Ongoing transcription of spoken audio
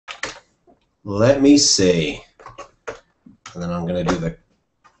Let me see. And then I'm gonna do the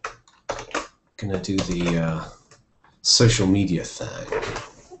social media thing.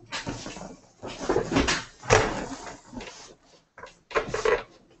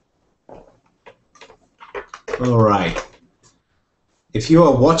 All right. If you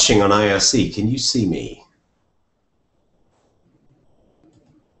are watching on IRC, can you see me?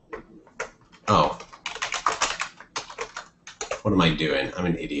 Oh. What am I doing? I'm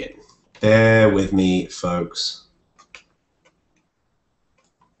an idiot. Bear with me, folks.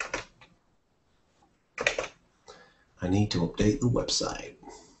 I need to update the website.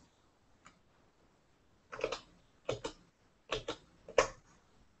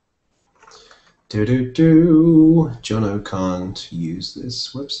 Jono can't use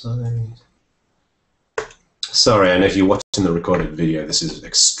this website. Sorry, and if you're watching the recorded video, this is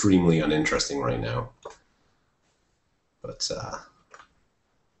extremely uninteresting right now. But,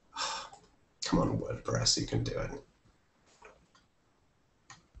 come on, WordPress, you can do it.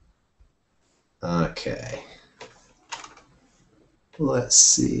 Okay. Let's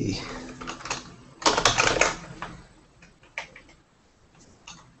see.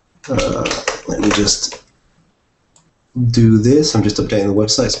 Let me just do this. I'm just updating the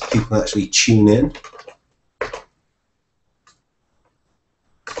website so people can actually tune in.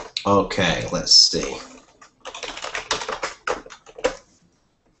 Okay, let's see.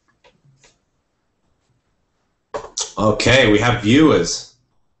 Okay, we have viewers.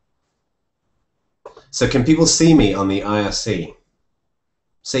 So can people see me on the IRC?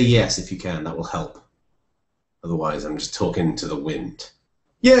 Say yes if you can, that will help. Otherwise, I'm just talking to the wind.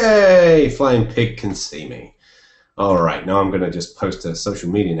 Yay! Flying Pig can see me. All right, now I'm going to just post to social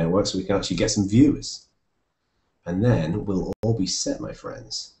media network so we can actually get some viewers. And then we'll all be set, my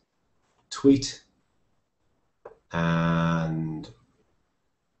friends. Tweet and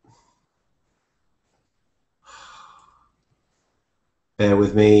bear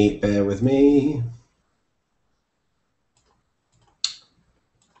with me, bear with me.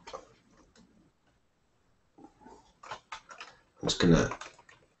 I'm just going to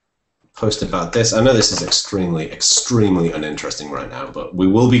post about this. I know this is extremely uninteresting right now, but we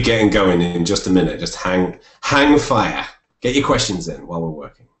will be getting going in just a minute. Just hang fire. Get your questions in while we're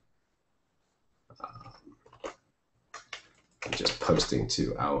working. I'm just posting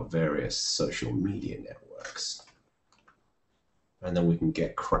to our various social media networks. And then we can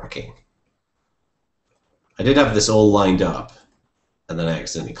get cracking. I did have this all lined up, and then I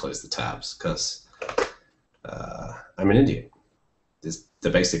accidentally closed the tabs because I'm an idiot. This is the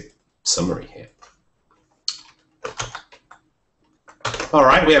basic summary here. All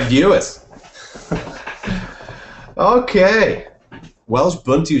right, we have viewers. Okay. Welsh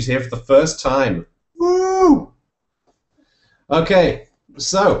Buntu's here for the first time. Woo! Okay,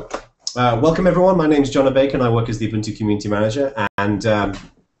 so welcome everyone. My name is Jono Bacon. I work as the Ubuntu Community Manager, and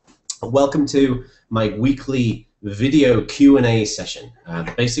welcome to my weekly video Q&A session.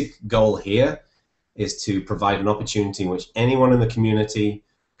 The basic goal here is to provide an opportunity in which anyone in the community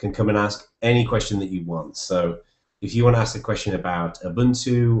can come and ask any question that you want. So if you want to ask a question about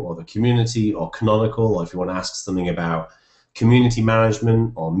Ubuntu or the community or Canonical, or if you want to ask something about community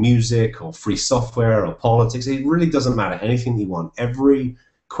management or music or free software or politics, it really doesn't matter. Anything you want. Every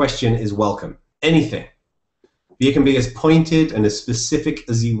question is welcome. Anything. You can be as pointed and as specific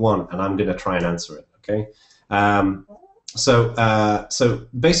as you want, and I'm going to try and answer it, okay? So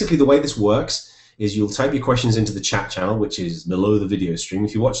basically the way this works is you'll type your questions into the chat channel, which is below the video stream.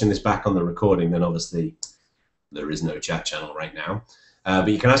 If you're watching this back on the recording, then obviously there is no chat channel right now. But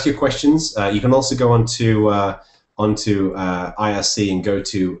you can ask your questions. You can also go onto IRC and go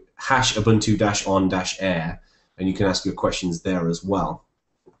to #ubuntu-on-air, and you can ask your questions there as well.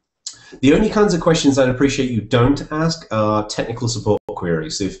 The only kinds of questions I'd appreciate you don't ask are technical support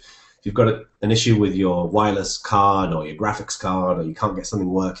queries. If you've got an issue with your wireless card or your graphics card, or you can't get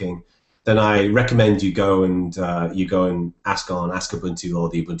something working, then I recommend you go and ask on Ask Ubuntu or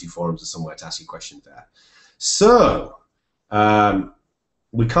the Ubuntu forums or somewhere to ask your questions there. So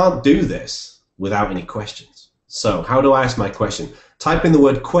we can't do this without any questions. So how do I ask my question? Type in the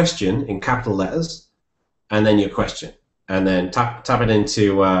word question in capital letters, and then your question, and then tap it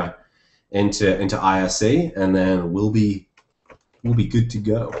into IRC, and then we'll be good to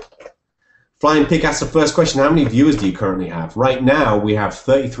go. Flying Pig asks the first question, how many viewers do you currently have? Right now we have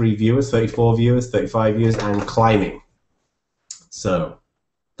 33 viewers, 34 viewers, 35 viewers, and climbing. So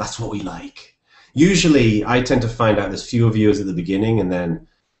that's what we like. Usually I tend to find out there's fewer viewers at the beginning, and then,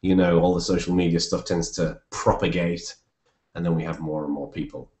 you know, all the social media stuff tends to propagate, and then we have more and more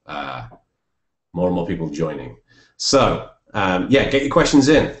people joining. So Yeah, get your questions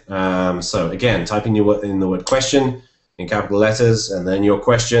in. So again, type in the word question in capital letters, and then your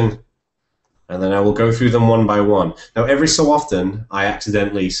question, and then I will go through them one by one. Now, every so often, I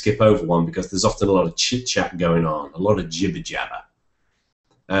accidentally skip over one because there's often a lot of chit-chat going on, a lot of jibber-jabber.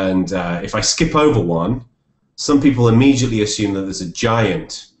 And if I skip over one, some people immediately assume that there's a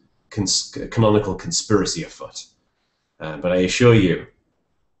giant canonical conspiracy afoot. But I assure you,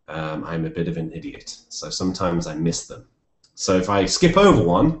 I'm a bit of an idiot, so sometimes I miss them. So if I skip over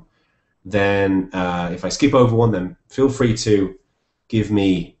one, then feel free to give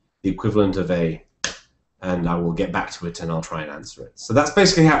me the equivalent of a, and I will get back to it and I'll try and answer it. So that's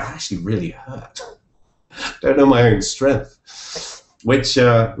basically how it actually really hurt. Don't know my own strength, which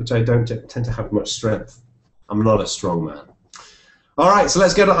I don't tend to have much strength. I'm not a strong man. All right, so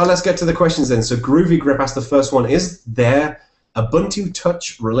let's get to the questions then. So Groovy Grip asked the first one: is there Ubuntu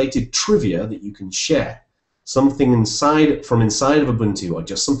Touch related trivia that you can share? Something from inside of Ubuntu, or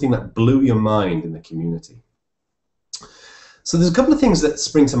just something that blew your mind in the community? So there's a couple of things that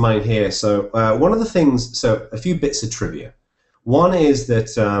spring to mind here. So one of the things, so a few bits of trivia. One is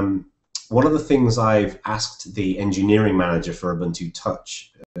that one of the things I've asked the engineering manager for Ubuntu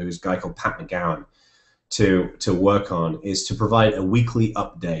Touch, who's a guy called Pat McGowan, to work on, is to provide a weekly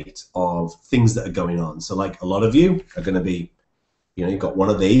update of things that are going on. So like a lot of you are going to be, you've got one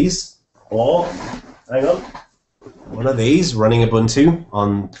of these, or hang on, one of these running Ubuntu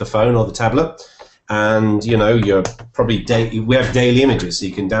on the phone or the tablet, and you're probably we have daily images, so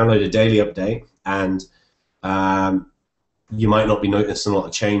you can download a daily update, and you might not be noticing a lot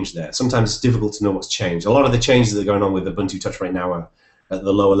of change there. Sometimes it's difficult to know what's changed. A lot of the changes that are going on with Ubuntu Touch right now are at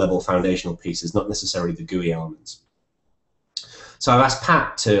the lower level foundational pieces, not necessarily the GUI elements. So I've asked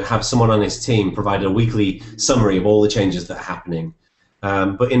Pat to have someone on his team provide a weekly summary of all the changes that are happening.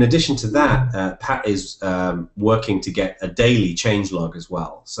 But in addition to that, Pat is working to get a daily change log as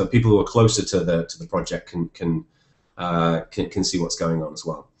well, so people who are closer to the project can see what's going on as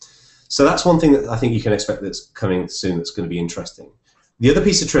well. So that's one thing that I think you can expect that's coming soon that's going to be interesting. The other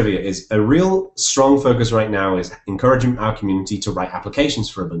piece of trivia is a real strong focus right now is encouraging our community to write applications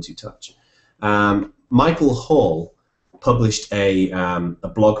for Ubuntu Touch. Michael Hall published a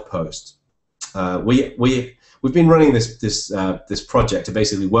blog post. We've been running this project to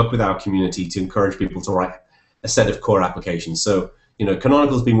basically work with our community to encourage people to write a set of core applications. So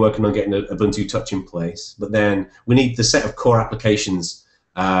Canonical's been working on getting Ubuntu Touch in place, but then we need the set of core applications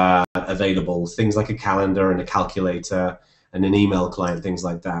available, things like a calendar and a calculator and an email client, things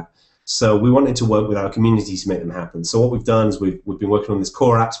like that. So we wanted to work with our community to make them happen. So what we've done is we've been working on this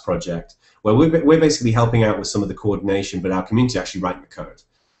core apps project where we're basically helping out with some of the coordination, but our community actually writing the code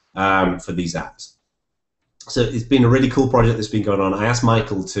for these apps. So it's been a really cool project that's been going on. I asked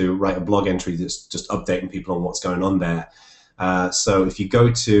Michael to write a blog entry that's just updating people on what's going on there. So if you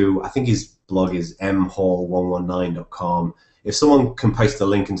go to, I think his blog is mhall119.com. If someone can paste the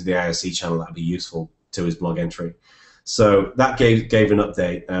link into the IRC channel, that would be useful to his blog entry. So that gave an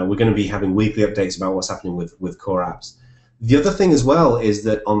update. We're going to be having weekly updates about what's happening with core apps. The other thing as well is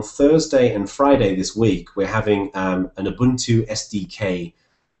that on Thursday and Friday this week, we're having an Ubuntu SDK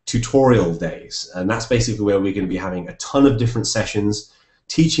tutorial days, and that's basically where we're going to be having a ton of different sessions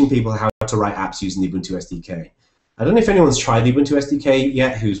teaching people how to write apps using the Ubuntu SDK. I don't know if anyone's tried the Ubuntu SDK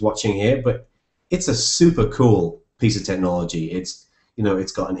yet who's watching here, but it's a super cool piece of technology. It's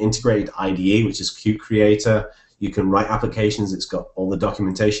got an integrated IDE, which is Qt Creator. You can write applications. It's got all the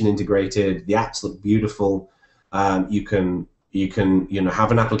documentation integrated. The apps look beautiful. You can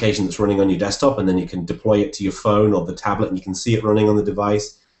have an application that's running on your desktop, and then you can deploy it to your phone or the tablet, and you can see it running on the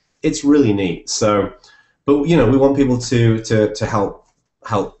device. It's really neat. So, but we want people to help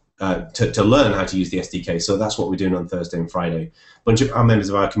to learn how to use the SDK. So that's what we're doing on Thursday and Friday. A bunch of our members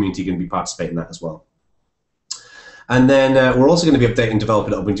of our community are going to be participating in that as well. And then we're also going to be updating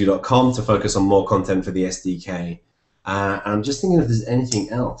developer.ubuntu.com to focus on more content for the SDK. I'm just thinking if there's anything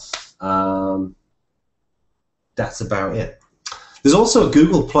else. That's about it. There's also a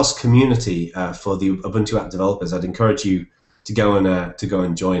Google Plus community for the Ubuntu app developers. I'd encourage you to go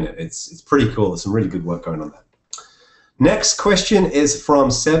and join it. It's pretty cool. There's some really good work going on there. Next question is from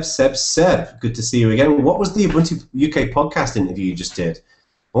Seb. Good to see you again. What was the Ubuntu UK podcast interview you just did?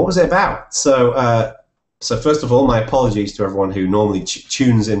 What was it about? So first of all, my apologies to everyone who normally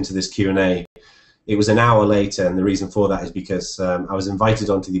tunes into this Q&A. It was an hour later, and the reason for that is because I was invited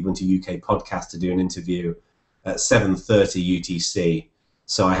onto the Ubuntu UK podcast to do an interview at 7:30 UTC.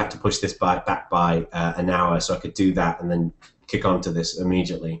 So I had to push this back by an hour so I could do that and then kick on to this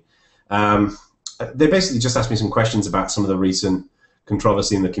immediately. They basically just asked me some questions about some of the recent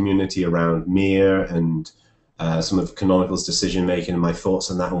controversy in the community around Mir and some of Canonical's decision making and my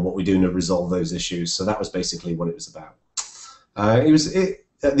thoughts on that and what we're doing to resolve those issues. So that was basically what it was about.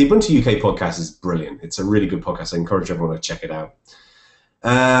 The Ubuntu UK podcast is brilliant. It's a really good podcast. I encourage everyone to check it out.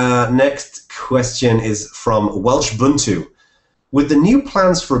 Next question is from Welsh Ubuntu. With the new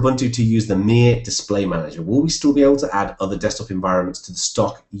plans for Ubuntu to use the Mir Display Manager, will we still be able to add other desktop environments to the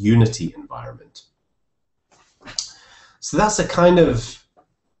stock Unity environment? So that's a kind of,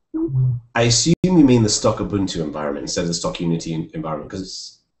 I assume you mean the stock Ubuntu environment instead of the stock Unity environment,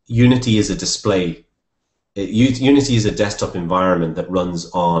 because Unity is a display. Unity is a desktop environment that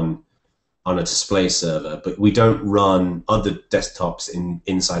runs on a display server, but we don't run other desktops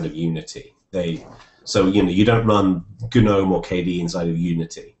inside of Unity. So you don't run GNOME or KDE inside of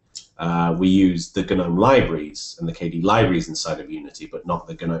Unity. We use the GNOME libraries and the KDE libraries inside of Unity, but not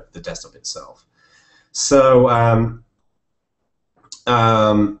the desktop itself.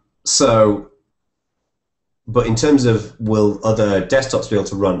 But in terms of will other desktops be able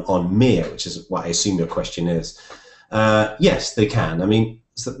to run on Mir, which is what I assume your question is, yes, they can. I mean,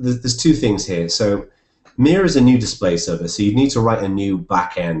 so there's two things here. So Mir is a new display server, so you need to write a new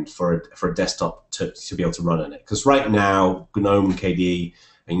backend for a desktop to be able to run on it. Because right now, GNOME, KDE,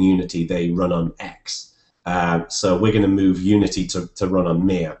 and Unity, they run on X. So we're going to move Unity to run on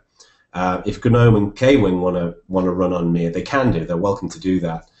Mir. If GNOME and KWing want to run on Mir, they can do. They're welcome to do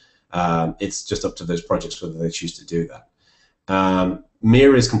that. It's just up to those projects whether they choose to do that.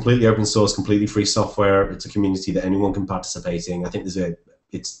 Mir is completely open source, completely free software. It's a community that anyone can participate in. I think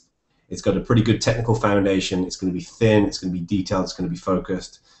it's got a pretty good technical foundation. It's going to be thin. It's going to be detailed. It's going to be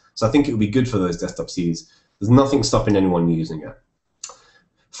focused. So I think it would be good for those desktops to use. There's nothing stopping anyone using it.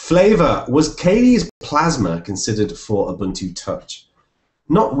 Flavor, was KDE's Plasma considered for Ubuntu Touch?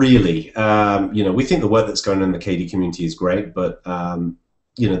 Not really. We think the work that's going on in the KDE community is great, but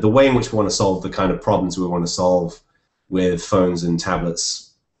the way in which we want to solve the kind of problems we want to solve with phones and tablets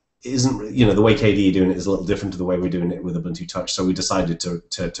isn't, the way KDE are doing it is a little different to the way we're doing it with Ubuntu Touch. So we decided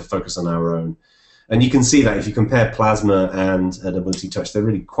to focus on our own. And you can see that if you compare Plasma and Ubuntu Touch, they're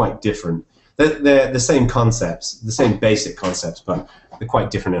really quite different. They're the same concepts, the same basic concepts, but they're quite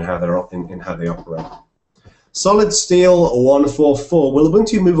different in how they operate. Solid Steel 144. Will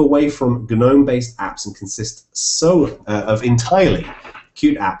Ubuntu move away from GNOME-based apps and consist of entirely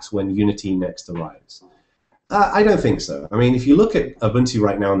Qt apps when Unity next arrives? I don't think so. I mean, if you look at Ubuntu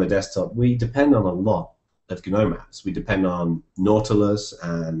right now on the desktop, we depend on a lot of GNOME apps. We depend on Nautilus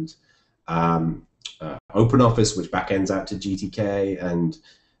and OpenOffice, which backends out to GTK, and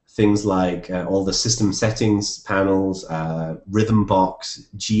things like all the system settings panels, Rhythmbox,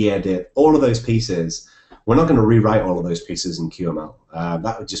 gedit, all of those pieces. We're not going to rewrite all of those pieces in QML.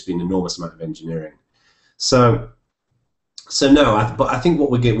 That would just be an enormous amount of engineering. So no, but I think what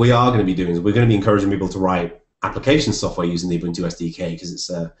we are going to be doing is we're going to be encouraging people to write application software using the Ubuntu SDK, because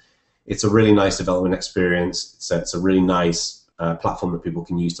it's a really nice development experience. It's a really nice platform that people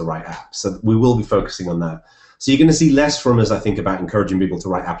can use to write apps. So we will be focusing on that. So you're going to see less from us, I think, about encouraging people to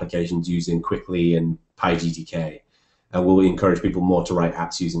write applications using Quickly and PyGTK. And we'll encourage people more to write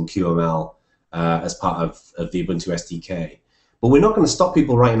apps using QML as part of the Ubuntu SDK. But we're not going to stop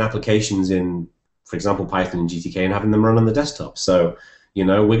people writing applications in, for example, Python and GTK and having them run on the desktop. So,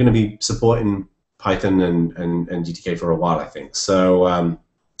 we're going to be supporting Python and GTK for a while, I think. So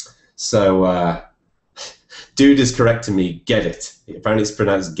dude is correcting me, get it. Apparently it's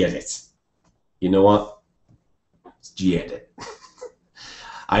pronounced get it. You know what? It's gedit.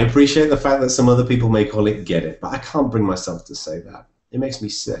 I appreciate the fact that some other people may call it get it, but I can't bring myself to say that. It makes me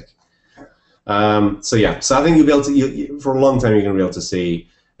sick. So I think you'll be able to, for a long time, you're going to be able to see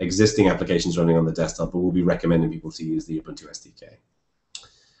existing applications running on the desktop, but we'll be recommending people to use the Ubuntu SDK.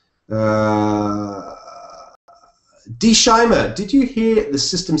 D. Scheimer, did you hear the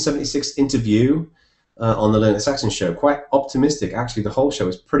System 76 interview on the Linux Action show? Quite optimistic, actually. The whole show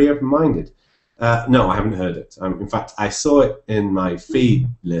is pretty open-minded. No, I haven't heard it. In fact, I saw it in my feed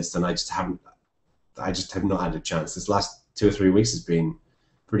list, and I just have not had a chance. This last 2 or 3 weeks has been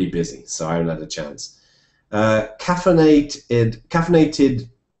pretty busy, so I haven't had a chance. Caffeinated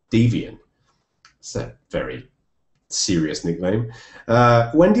Deviant. It's a very serious nickname.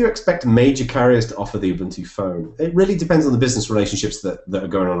 When do you expect major carriers to offer the Ubuntu phone? It really depends on the business relationships that are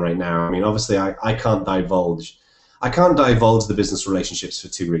going on right now. I mean, obviously, I can't divulge the business relationships for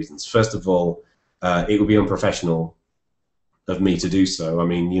 2 reasons. First of all, it would be unprofessional of me to do so. I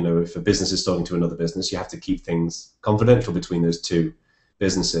mean, if a business is talking to another business, you have to keep things confidential between those two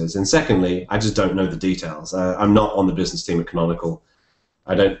businesses. And secondly, I just don't know the details. I'm not on the business team at Canonical.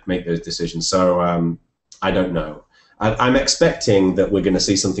 I don't make those decisions, so I don't know. I'm expecting that we're going to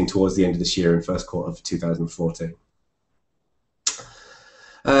see something towards the end of this year and first quarter of 2014.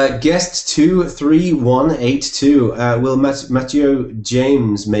 Guest 23182. Will Mathieu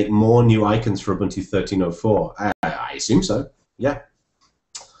James make more new icons for Ubuntu 13.04? I assume so. Yeah.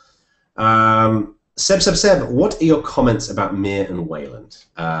 Seb, what are your comments about Mir and Wayland?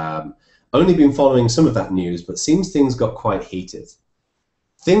 Only been following some of that news, but seems things got quite heated.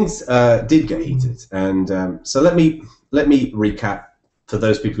 Things did get heated, and so let me recap for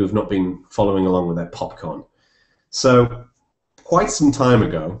those people who have not been following along with their popcorn. So, quite some time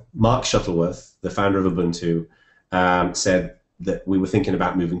ago, Mark Shuttleworth, the founder of Ubuntu, said that we were thinking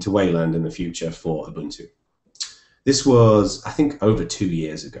about moving to Wayland in the future for Ubuntu. This was, I think, over 2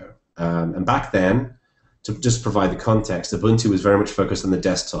 years ago. And back then, to just provide the context, Ubuntu was very much focused on the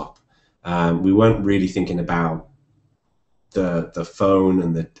desktop. We weren't really thinking about the phone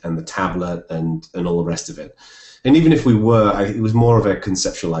and the tablet and all the rest of it. And even if we were, it was more of a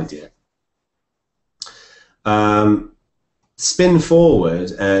conceptual idea. Spin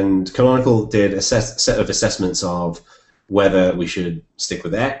forward, and Canonical did a set of assessments of whether we should stick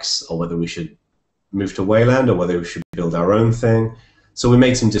with X, or whether we should move to Wayland, or whether we should build our own thing. So we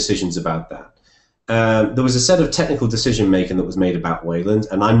made some decisions about that. There was a set of technical decision-making that was made about Wayland,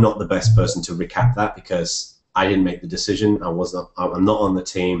 and I'm not the best person to recap that because I didn't make the decision. I'm not on the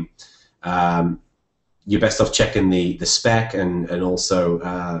team. You're best off checking the spec, and also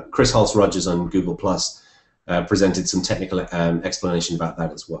Chris Hulse-Rogers on Google Plus presented some technical explanation about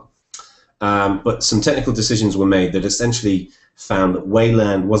that as well. But some technical decisions were made that essentially found that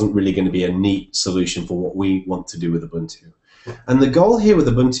Wayland wasn't really going to be a neat solution for what we want to do with Ubuntu. And the goal here with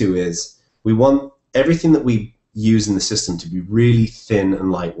Ubuntu is we want everything that we use in the system to be really thin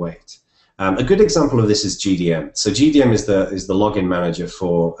and lightweight. A good example of this is GDM. So GDM is the login manager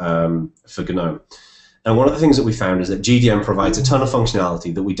for GNOME. And one of the things that we found is that GDM provides a ton of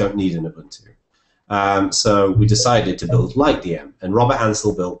functionality that we don't need in Ubuntu. So we decided to build LightDM, and Robert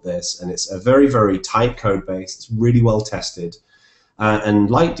Ansel built this, and it's a very, very tight code base. It's really well tested. And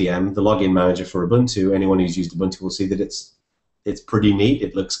LightDM, the login manager for Ubuntu, anyone who's used Ubuntu will see that it's pretty neat.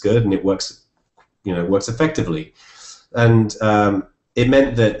 It looks good, and it works, works effectively. And it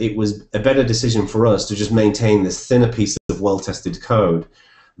meant that it was a better decision for us to just maintain this thinner piece of well-tested code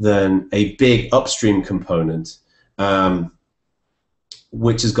than a big upstream component,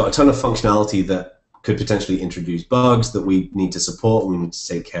 which has got a ton of functionality that could potentially introduce bugs that we need to support and we need to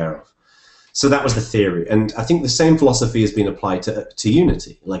take care of. So that was the theory. And I think the same philosophy has been applied to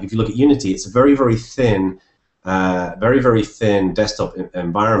Unity. Like if you look at Unity, it's a very, very thin desktop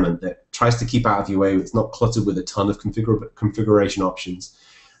environment that tries to keep out of your way. It's not cluttered with a ton of configuration options.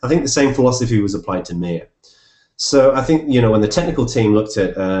 I think the same philosophy was applied to Mir. So I think, when the technical team looked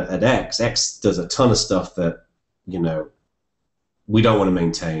at X does a ton of stuff that, we don't want to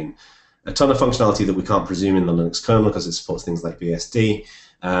maintain. A ton of functionality that we can't presume in the Linux kernel because it supports things like BSD.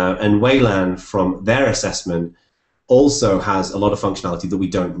 And Wayland, from their assessment, also has a lot of functionality that we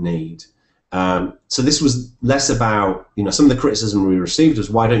don't need. So this was less about, some of the criticism we received was,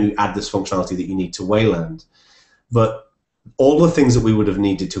 why don't you add this functionality that you need to Wayland? But all the things that we would have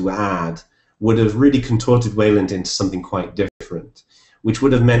needed to add would have really contorted Wayland into something quite different, which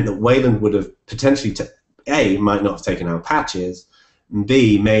would have meant that Wayland would have potentially, A, might not have taken our patches, and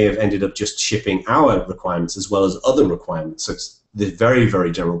B, may have ended up just shipping our requirements as well as other requirements. So it's the very,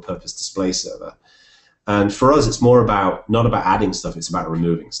 very general purpose display server. And for us, it's more about, not about adding stuff, it's about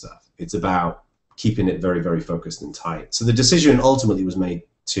removing stuff. It's about keeping it very, very focused and tight. So the decision ultimately was made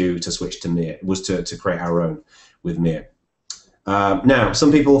to switch to Mir, was to create our own with Mir. Now,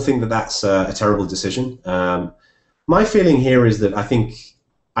 some people think that that's a terrible decision. My feeling here is that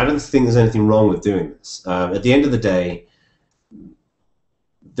I don't think there's anything wrong with doing this. At the end of the day,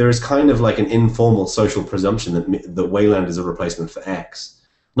 there is kind of like an informal social presumption that Wayland is a replacement for X.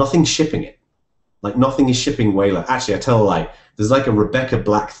 Nothing's shipping it. Like, nothing is shipping Wayland. Actually, I tell a lie. There's like a Rebecca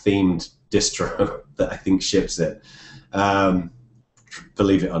Black-themed distro that I think ships it.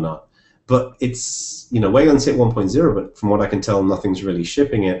 Believe it or not. But it's, Wayland's hit 1.0, but from what I can tell, nothing's really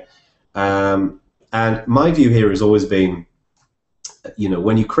shipping it. And my view here has always been,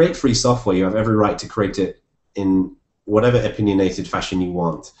 when you create free software, you have every right to create it in whatever opinionated fashion you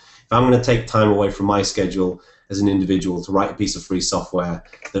want. If I'm going to take time away from my schedule as an individual to write a piece of free software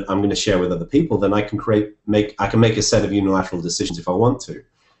that I'm going to share with other people, then I can make a set of unilateral decisions if I want to.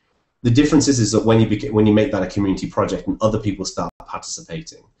 The difference is that when you make that a community project and other people start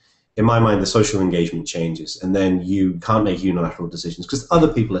participating, in my mind, the social engagement changes, and then you can't make unilateral decisions because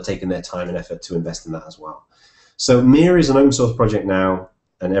other people are taking their time and effort to invest in that as well. So Mir is an open source project now.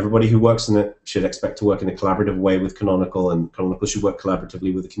 and everybody who works in it should expect to work in a collaborative way with Canonical, and Canonical should work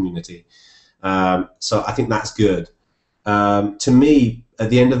collaboratively with the community. So I think that's good. To me, at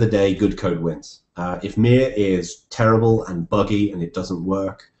the end of the day, good code wins. If Mir is terrible and buggy and it doesn't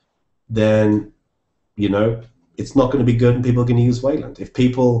work, then, you know, it's not going to be good and people are going to use Wayland. If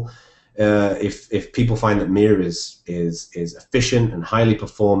people find that Mir is efficient and highly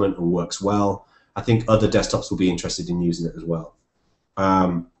performant and works well, I think other desktops will be interested in using it as well.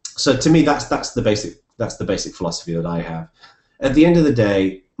 So to me, that's the basic philosophy that I have. At the end of the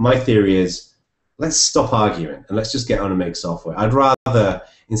day, my theory is, let's stop arguing and let's just get on and make software. I'd rather,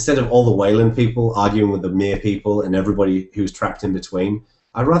 instead of all the Wayland people arguing with the Mir people and everybody who's trapped in between,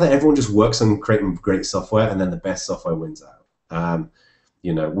 I'd rather everyone just works on creating great software and then the best software wins out.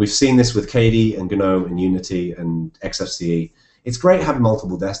 You know, we've seen this with KDE and GNOME and Unity and XFCE. It's great having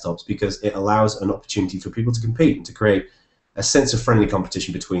multiple desktops because it allows an opportunity for people to compete and to create a sense of friendly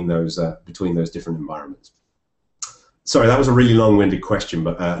competition between those different environments. Sorry, that was a really long-winded question,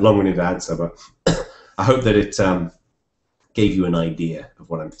 but long-winded answer. But I hope that it gave you an idea of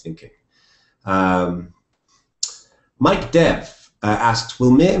what I'm thinking. Mike Dev asked,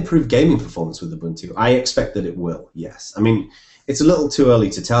 will Mir improve gaming performance with Ubuntu? I expect that it will, yes. I mean, it's a little too early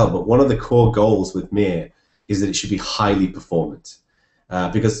to tell, but one of the core goals with Mir is that it should be highly performant.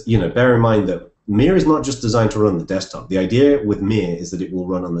 Because, you know, bear in mind that Mir is not just designed to run on the desktop. The idea with Mir is that it will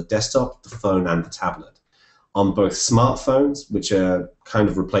run on the desktop, the phone, and the tablet. On both smartphones, which are kind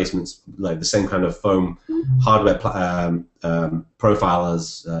of replacements, like the same kind of foam hardware profile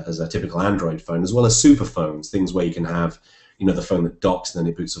as a typical Android phone, as well as super phones, things where you can have, you know, the phone that docks and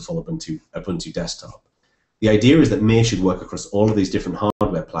then it boots a full Ubuntu desktop. The idea is that Mir should work across all of these different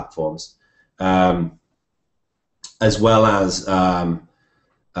hardware platforms, as well as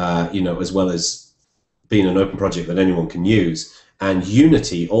you know, as well as being an open project that anyone can use. And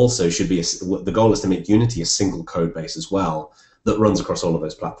Unity also should be, the goal is to make Unity a single code base as well that runs across all of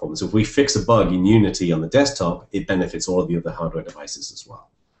those platforms. So if we fix a bug in Unity on the desktop, it benefits all of the other hardware devices as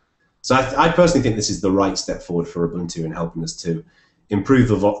well. So I personally think this is the right step forward for Ubuntu in helping us to improve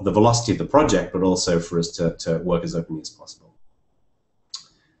the velocity of the project, but also for us to work as openly as possible.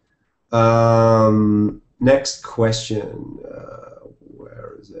 Next question,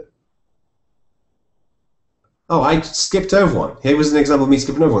 where is it? Oh, I skipped over one. Here was an example of me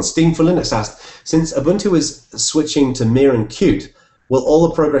skipping over one. Steam for Linux asked, since Ubuntu is switching to Mir and Qt, will all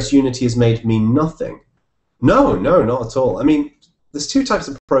the progress Unity has made mean nothing? No, not at all. I mean, there's two types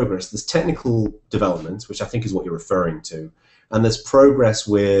of progress. There's technical development, which I think is what you're referring to, and there's progress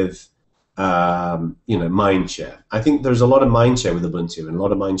with, you know, mindshare. I think there's a lot of mindshare with Ubuntu and a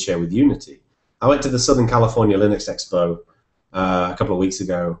lot of mindshare with Unity. I went to the Southern California Linux Expo a couple of weeks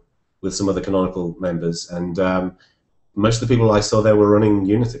ago with some other Canonical members, and most of the people I saw there were running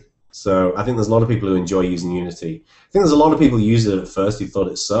Unity. So I think there's a lot of people who enjoy using Unity. I think there's a lot of people who used it at first who thought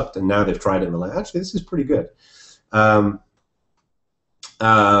it sucked, and now they've tried it and they're like, actually, this is pretty good.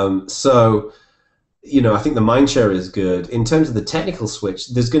 So, you know, I think the mindshare is good. In terms of the technical switch,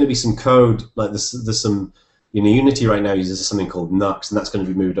 there's going to be some code, like there's some, you know, Unity right now uses something called Nux, and that's going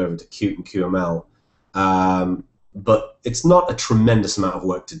to be moved over to Qt and QML. But it's not a tremendous amount of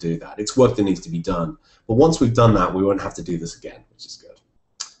work to do that. It's work that needs to be done. But once we've done that, we won't have to do this again, which is good.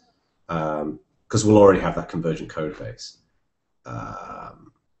 Because we'll already have that convergent code base.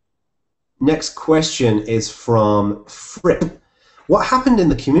 Next question is from Fripp. What happened in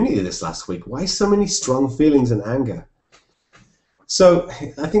the community this last week? Why so many strong feelings and anger? So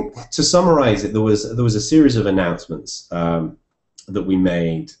I think to summarize it, there was a series of announcements that we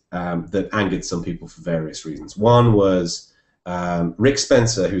made that angered some people for various reasons. One was Rick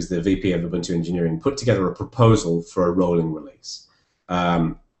Spencer, who's the VP of Ubuntu Engineering, put together a proposal for a rolling release.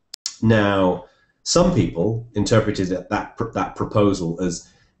 Now, some people interpreted that proposal as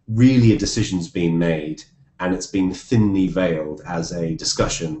really a decision's been made and it's been thinly veiled as a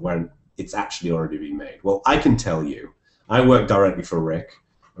discussion when it's actually already been made. Well, I can tell you, I work directly for Rick.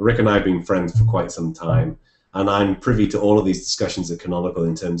 Rick and I have been friends for quite some time, and I'm privy to all of these discussions at Canonical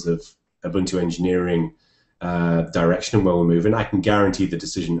in terms of Ubuntu engineering direction and where we're moving. I can guarantee the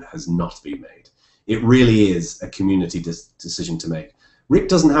decision has not been made. It really is a community decision to make. Rick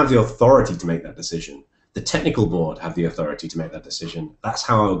doesn't have the authority to make that decision. The technical board have the authority to make that decision. That's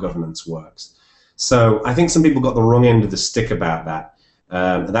how our governance works. So I think some people got the wrong end of the stick about that.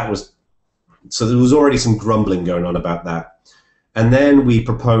 So there was already some grumbling going on about that. And then we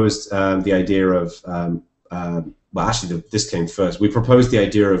proposed the idea of, well, actually, this came first. We proposed the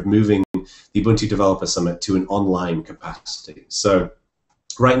idea of moving the Ubuntu Developer Summit to an online capacity. So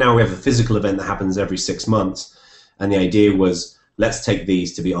right now we have a physical event that happens every 6 months, and the idea was, let's take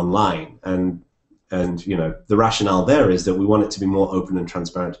these to be online. And you know, the rationale there is that we want it to be more open and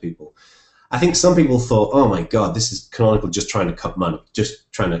transparent to people. I think some people thought, oh my God, this is Canonical just trying to cut money, just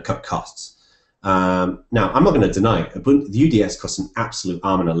trying to cut costs. Now, I'm not going to deny it. The UDS costs an absolute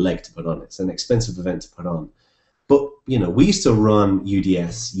arm and a leg to put on. It's an expensive event to put on. But, you know, we used to run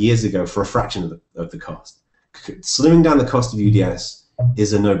UDS years ago for a fraction of the cost. Slimming down the cost of UDS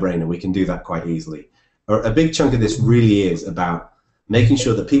is a no-brainer. We can do that quite easily. A big chunk of this really is about making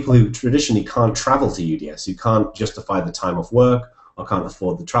sure that people who traditionally can't travel to UDS, who can't justify the time off work, or can't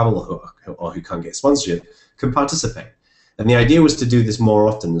afford the travel, or who can't get sponsorship, can participate. And the idea was to do this more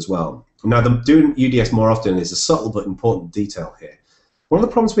often as well. Now, doing UDS more often is a subtle but important detail here. One of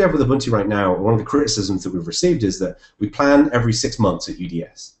the problems we have with Ubuntu right now, one of the criticisms that we've received, is that we plan every 6 months at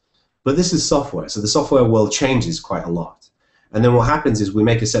UDS. But this is software, so the software world changes quite a lot. And then what happens is we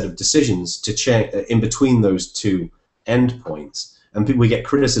make a set of decisions to change in between those two endpoints, and we get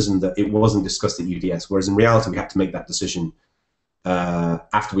criticism that it wasn't discussed at UDS, whereas in reality we had to make that decision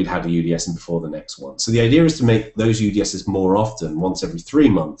after we'd had a UDS and before the next one. So the idea is to make those UDSs more often, once every 3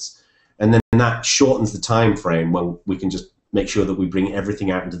 months, and then that shortens the time frame when we can just make sure that we bring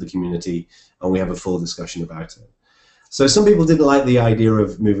everything out into the community and we have a full discussion about it. So some people didn't like the idea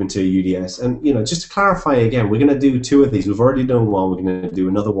of moving to UDS, and you know, just to clarify again, we're going to do 2 of these. We've already done one. We're going to do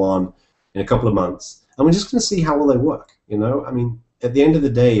another one in a couple of months, and we're just going to see how well they work. You know, I mean, at the end of the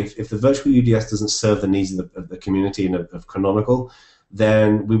day, if the virtual UDS doesn't serve the needs of the community and of Canonical,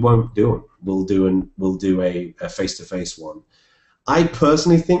 then we won't do them. We'll do a face-to-face one. I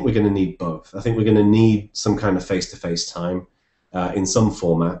personally think we're going to need both. I think we're going to need some kind of face-to-face time in some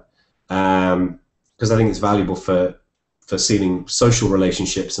format, because I think it's valuable for sealing social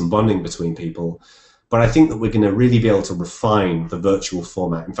relationships and bonding between people. But I think that we're going to really be able to refine the virtual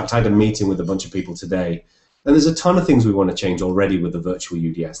format. In fact, I had a meeting with a bunch of people today, and there's a ton of things we want to change already with the virtual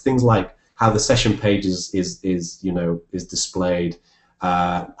UDS. Things like how the session page is displayed,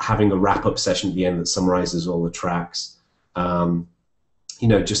 having a wrap-up session at the end that summarizes all the tracks. You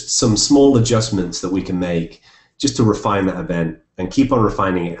know, just some small adjustments that we can make just to refine that event and keep on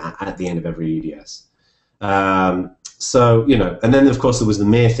refining it at the end of every UDS. So, you know, and then of course there was the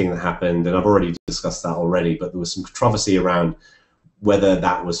Mir thing that happened, and I've already discussed that already, but there was some controversy around whether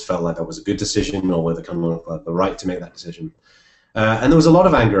that felt like that was a good decision or whether Canonical had the right to make that decision. And there was a lot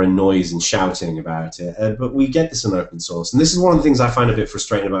of anger and noise and shouting about it, but we get this in open source. And this is one of the things I find a bit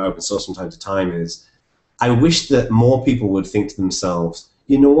frustrating about open source from time to time is I wish that more people would think to themselves,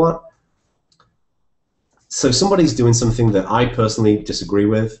 you know what? So somebody's doing something that I personally disagree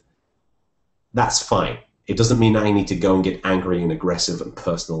with, that's fine. It doesn't mean I need to go and get angry and aggressive and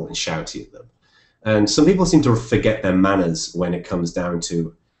personal and shouty at them. And some people seem to forget their manners when it comes down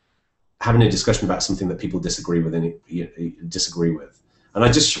to having a discussion about something that people disagree with. And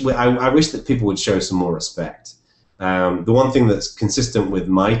I wish that people would show some more respect. The one thing that's consistent with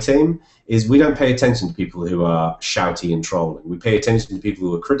my team is we don't pay attention to people who are shouty and trolling. We pay attention to people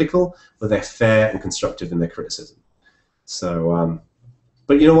who are critical, but they're fair and constructive in their criticism. So,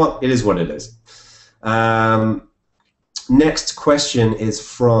 but you know what? It is what it is. Next question is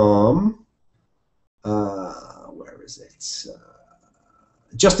from, where is it?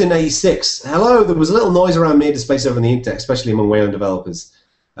 Justin86. Hello, there was a little noise around MirDisplace over on the internet, especially among Wayland developers.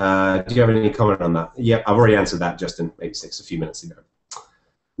 Do you have any comment on that? Yeah, I've already answered that, Justin86, a few minutes ago.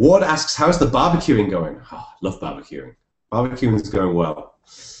 Ward asks, how's the barbecuing going? Oh, love barbecuing. Barbecuing is going well.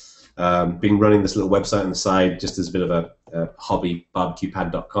 Been running this little website on the side just as a bit of a hobby,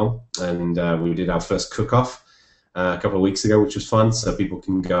 barbecuepad.com, and we did our first cook-off a couple of weeks ago, which was fun, so people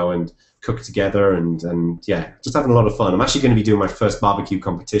can go and cook together and yeah, just having a lot of fun. I'm actually going to be doing my first barbecue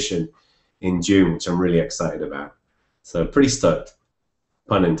competition in June, which I'm really excited about. So pretty stoked,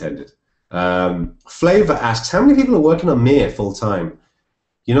 pun intended. Flavor asks, how many people are working on Mir full-time?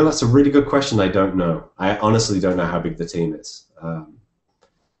 You know, that's a really good question. I don't know. I honestly don't know how big the team is.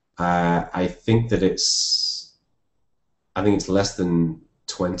 I think that it's less than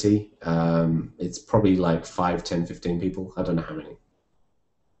 20. It's probably like 5, 10, 15 people. I don't know how many.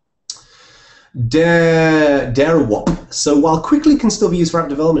 Darewop. So while Quickly can still be used for app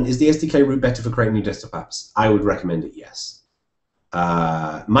development, is the SDK route better for creating new desktop apps? I would recommend it, yes.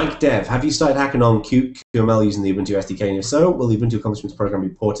 Mike Dev, have you started hacking on QML using the Ubuntu SDK? And if so, will the Ubuntu Accomplishments program be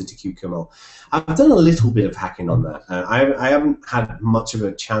ported to QML? I've done a little bit of hacking on that. I haven't had much of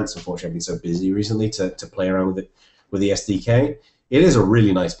a chance, unfortunately. I've been so busy recently to play around with it with the SDK. It is a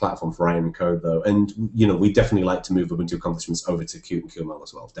really nice platform for writing code, though, and you know we definitely like to move Ubuntu Accomplishments over to Qt and QML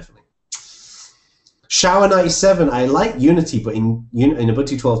as well, definitely. Shower97, I like Unity, but in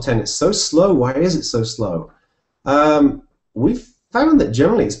Ubuntu 12.10 it's so slow. Why is it so slow? we've found that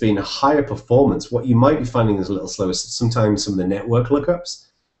generally it's been a higher performance. What you might be finding is a little slower. Sometimes some of the network lookups,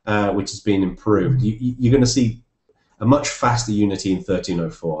 which has been improved. You're going to see a much faster Unity in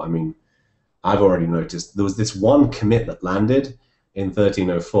 1304. I mean, I've already noticed there was this one commit that landed in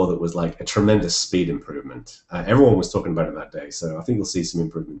 1304 that was like a tremendous speed improvement. Everyone was talking about it that day, so I think you'll see some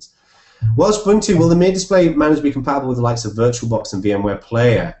improvements. Welsh Ubuntu, will the Mir display manager be compatible with the likes of VirtualBox and VMware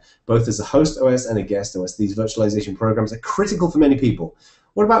Player, both as a host OS and a guest OS? These virtualization programs are critical for many people.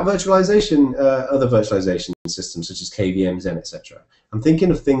 What about virtualization, other virtualization systems such as KVM, Zen, etc.? I'm thinking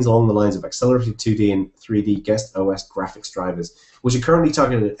of things along the lines of accelerated 2D and 3D guest OS graphics drivers, which are currently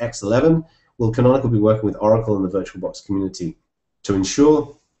targeted at X11. Will Canonical be working with Oracle and the VirtualBox community to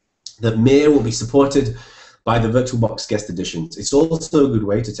ensure that Mir will be supported by the VirtualBox guest editions? It's also a good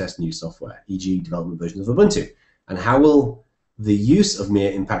way to test new software, e.g. development versions of Ubuntu. And how will the use of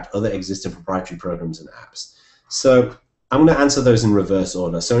Mir impact other existing proprietary programs and apps? So I'm going to answer those in reverse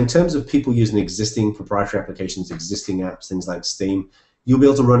order. So in terms of people using existing proprietary applications, existing apps, things like Steam, you'll be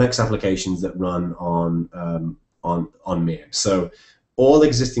able to run X applications that run on Mir. So all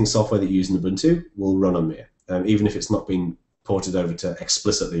existing software that you use in Ubuntu will run on Mir, even if it's not been ported over to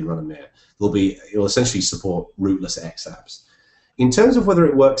explicitly run on Mir. It'll essentially support rootless X apps. In terms of whether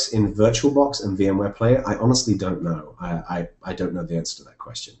it works in VirtualBox and VMware Player, I honestly don't know. I don't know the answer to that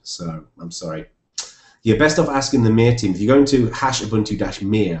question, so I'm sorry. You're best off asking the Mir team. If you go into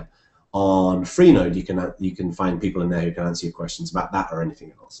 #ubuntu-mir on Freenode, you can find people in there who can answer your questions about that or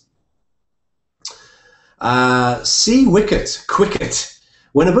anything else. Quicket.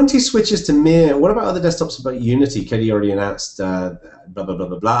 When Ubuntu switches to Mir, what about other desktops about Unity? Katie already announced blah, blah, blah,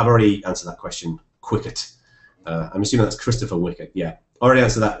 blah, blah. I've already answered that question. Quicket. I'm assuming that's Christopher Wicket. Yeah, already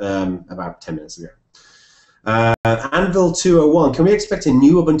answered that about 10 minutes ago. Anvil 201, can we expect a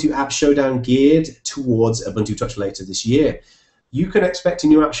new Ubuntu App Showdown geared towards Ubuntu Touch later this year? You can expect a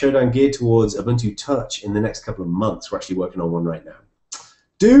new App Showdown geared towards Ubuntu Touch in the next couple of months. We're actually working on one right now.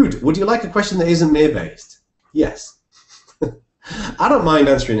 Dude, would you like a question that isn't Mir-based? Yes. I don't mind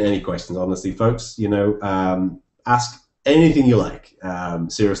answering any questions, honestly, folks. You know, ask anything you like.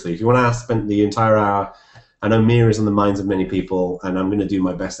 Seriously, if you want to spend the entire hour, I know Mir is on the minds of many people, and I'm going to do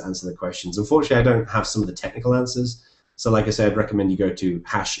my best to answer the questions. Unfortunately, I don't have some of the technical answers. So like I said, I'd recommend you go to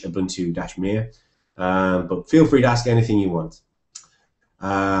 #ubuntu-mir. But feel free to ask anything you want.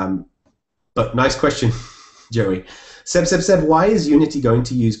 But nice question, Joey. Seb, why is Unity going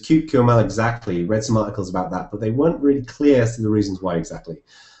to use QML exactly? Read some articles about that, but they weren't really clear as to the reasons why exactly.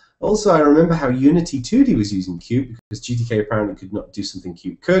 Also, I remember how Unity 2D was using Qt because GTK apparently could not do something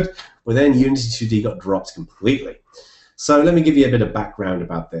Qt could, but then Unity 2D got dropped completely. So let me give you a bit of background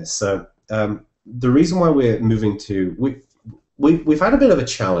about this. So the reason why we're moving to... We've had a bit of a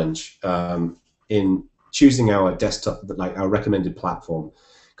challenge in choosing our desktop, like our recommended platform,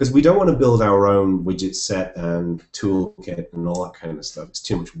 because we don't want to build our own widget set and toolkit and all that kind of stuff. It's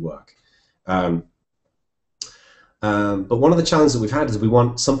too much work. But one of the challenges that we've had is we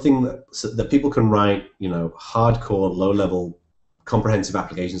want something that people can write, you know, hardcore, low-level, comprehensive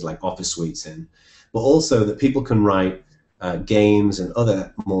applications like Office suites in, but also that people can write games and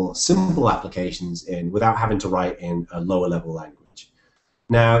other more simple applications in without having to write in a lower-level language.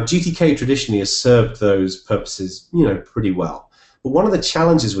 Now, GTK traditionally has served those purposes, you know, pretty well. But one of the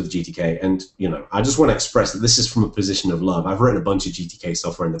challenges with GTK, and you know, I just want to express that this is from a position of love. I've written a bunch of GTK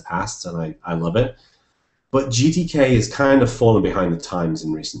software in the past, and I love it. But GTK has kind of fallen behind the times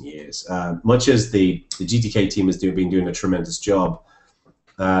in recent years. Much as the GTK team has been doing a tremendous job,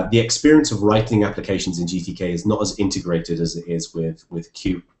 the experience of writing applications in GTK is not as integrated as it is with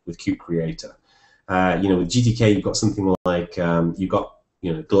Qt Creator. You know, with GTK, you've got something like you've got,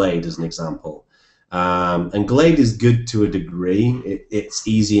 you know, Glade as an example. And Glade is good to a degree. It's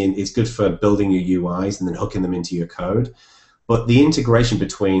easy and it's good for building your UIs and then hooking them into your code. But the integration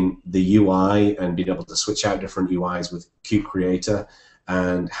between the UI and being able to switch out different UIs with Qt Creator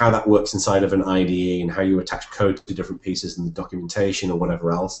and how that works inside of an IDE and how you attach code to different pieces in the documentation or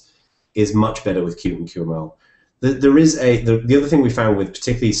whatever else is much better with Qt and QML. The other thing we found with,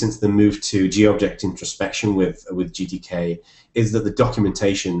 particularly since the move to GObject introspection with GTK, is that the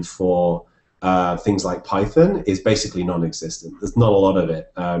documentation for things like Python is basically non-existent. There's not a lot of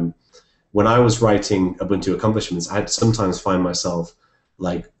it. When I was writing Ubuntu accomplishments, I had to sometimes find myself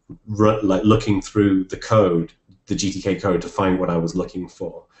like looking through the code, the GTK code, to find what I was looking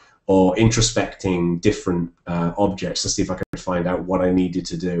for, or introspecting different objects to see if I could find out what I needed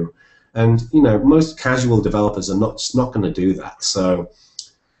to do. And you know, most casual developers are just not going to do that. So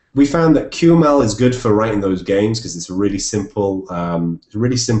we found that QML is good for writing those games because it's a really simple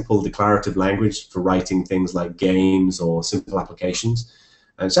declarative language for writing things like games or simple applications.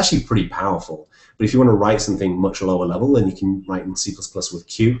 And it's actually pretty powerful. But if you want to write something much lower level, then you can write in C++ with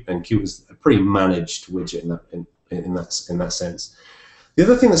Qt, and Qt is a pretty managed widget in that sense. The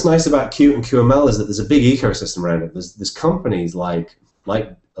other thing that's nice about Qt and QML is that there's a big ecosystem around it. There's companies like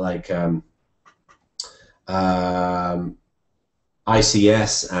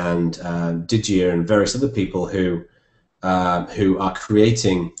ICS and Digier and various other people who are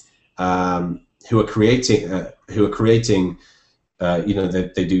creating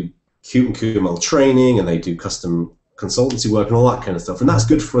they do Qt and QML training, and they do custom consultancy work and all that kind of stuff. And that's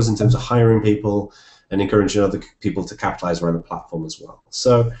good for us in terms of hiring people and encouraging other people to capitalize around the platform as well.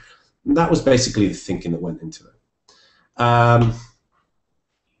 So that was basically the thinking that went into it.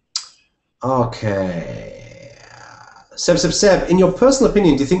 Okay. Seb, in your personal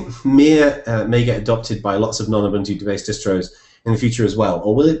opinion, do you think Mir may get adopted by lots of non-Ubuntu-based distros in the future as well?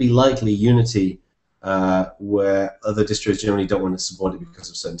 Or will it be likely Unity, where other distros generally don't want to support it because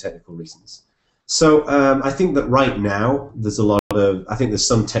of certain technical reasons? So I think that right now there's there's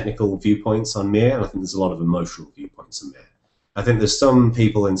some technical viewpoints on Mir, and I think there's a lot of emotional viewpoints on Mir. I think there's some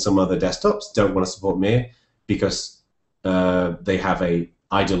people in some other desktops don't want to support Mir because they have a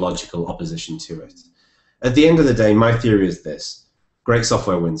ideological opposition to it. At the end of the day, my theory is this: great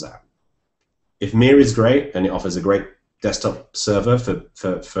software wins out. If Mir is great and it offers a great desktop server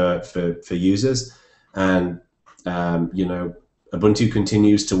for users, and Ubuntu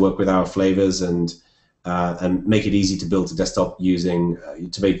continues to work with our flavors and make it easy to build a desktop using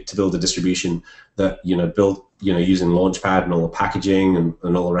to build a distribution that using Launchpad and all the packaging and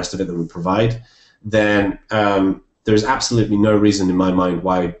all the rest of it that we provide, then there's absolutely no reason in my mind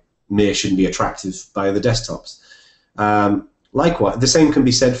why Mir shouldn't be attractive by other desktops. Likewise, the same can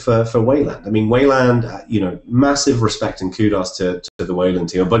be said for Wayland. I mean, Wayland, massive respect and kudos to the Wayland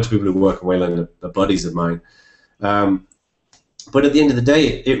team. A bunch of people who work on Wayland are buddies of mine. But at the end of the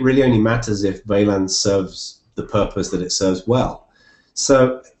day, it really only matters if Wayland serves the purpose that it serves well.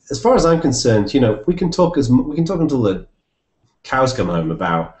 So, as far as I'm concerned, we can talk until the cows come home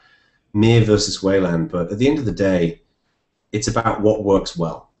about Mir versus Wayland. But at the end of the day, it's about what works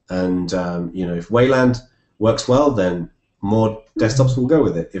well. And if Wayland works well, then more desktops will go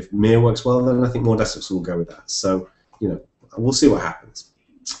with it. If Mir works well, then I think more desktops will go with that. So, we'll see what happens.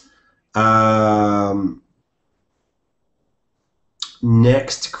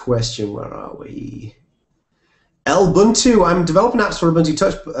 Next question, where are we? Ubuntu, I'm developing apps for Ubuntu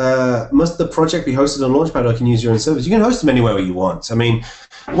Touch. Must the project be hosted on Launchpad, or can you use your own servers? You can host them anywhere you want. I mean,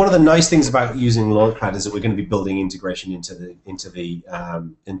 one of the nice things about using Launchpad is that we're going to be building integration into the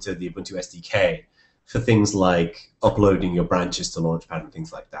Ubuntu SDK for things like uploading your branches to Launchpad and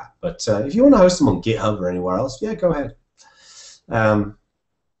things like that. But if you want to host them on GitHub or anywhere else, yeah, go ahead.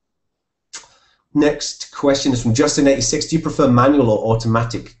 Next question is from Justin86. Do you prefer manual or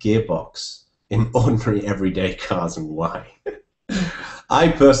automatic gearbox in ordinary everyday cars, and why? I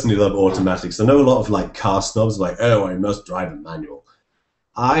personally love automatics. I know a lot of car snobs like, oh, I must drive a manual.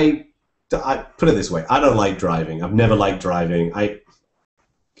 I put it this way: I don't like driving. I've never liked driving. I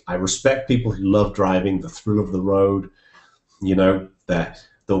respect people who love driving, the thrill of the road, the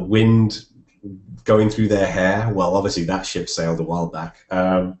wind going through their hair. Well, obviously that ship sailed a while back.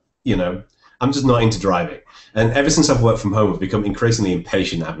 I'm just not into driving. And ever since I've worked from home, I've become increasingly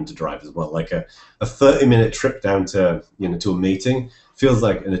impatient having to drive as well. Like a 30-minute trip down to to a meeting feels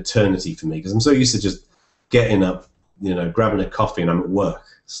like an eternity for me because I'm so used to just getting up, grabbing a coffee, and I'm at work.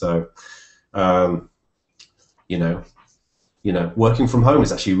 So, working from home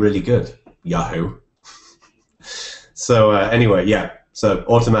is actually really good. Yahoo. So anyway, yeah. So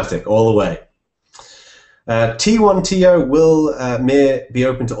automatic all the way. T1TO, will Mir be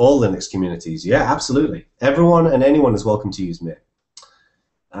open to all Linux communities? Yeah, absolutely. Everyone and anyone is welcome to use Mir.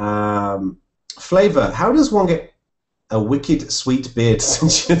 Flavor, how does one get a wicked sweet beard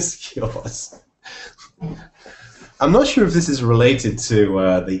such as yours? I'm not sure if this is related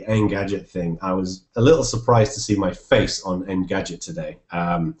to the Engadget thing. I was a little surprised to see my face on Engadget today.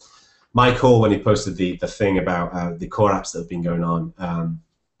 Mike Hall, when he posted the thing about the core apps that have been going on,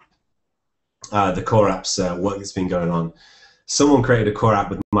 the core apps work that's been going on. Someone created a core app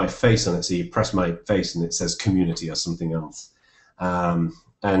with my face on it, so you press my face and it says community or something else. That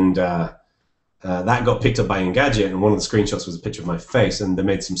got picked up by Engadget, and one of the screenshots was a picture of my face, and they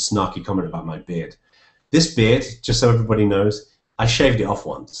made some snarky comment about my beard. This beard, just so everybody knows, I shaved it off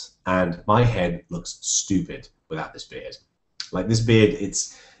once, and my head looks stupid without this beard. Like this beard,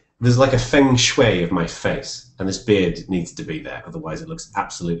 there's like a feng shui of my face, and this beard needs to be there, otherwise it looks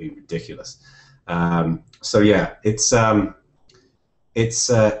absolutely ridiculous. So yeah, it's not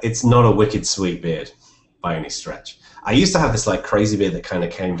a wicked sweet beard by any stretch. I used to have this like crazy beard that kind of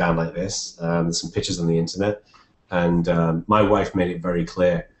came down like this. There's some pictures on the internet, and my wife made it very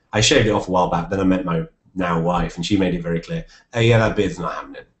clear. I shaved it off a while back, then I met my now wife, and she made it very clear, hey, yeah, that beard's not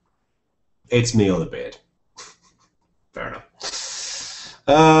happening. It's me or the beard. Fair enough.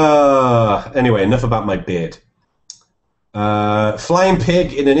 Anyway, enough about my beard. Flying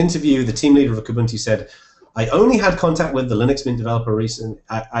Pig, in an interview, the team leader of Kubuntu said, I only had contact with the Linux Mint developer recently.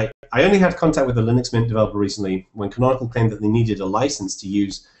 I only had contact with the Linux Mint developer recently when Canonical claimed that they needed a license to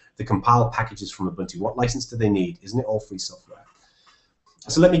use the compiled packages from Ubuntu. What license do they need? Isn't it all free software?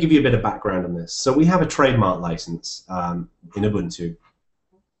 So let me give you a bit of background on this. So we have a trademark license in Ubuntu,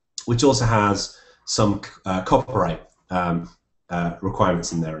 which also has some copyright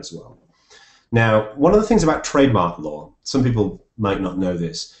requirements in there as well. Now, one of the things about trademark law, some people might not know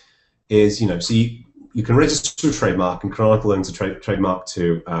this, is so you can register a trademark, and Canonical owns a trademark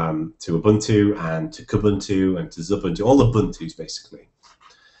to Ubuntu and to Kubuntu and to Xubuntu, all the Ubuntus basically.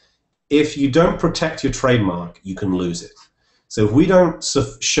 If you don't protect your trademark, you can lose it. So if we don't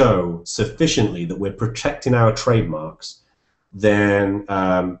show sufficiently that we're protecting our trademarks, then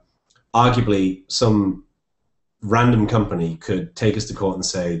arguably some random company could take us to court and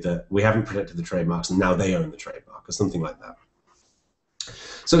say that we haven't protected the trademarks and now they own the trademark or something like that.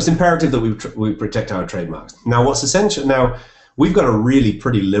 So it's imperative that we protect our trademarks. Now, what's essential? Now, we've got a really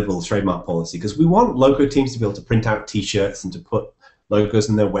pretty liberal trademark policy because we want logo teams to be able to print out T-shirts and to put logos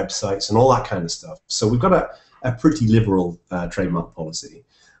in their websites and all that kind of stuff. So we've got a pretty liberal trademark policy.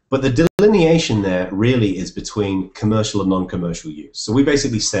 But the delineation there really is between commercial and non-commercial use. So we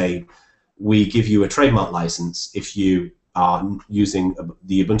basically say we give you a trademark license if you are using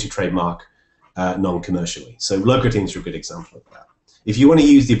the Ubuntu trademark non-commercially. So logo teams are a good example of that. If you want to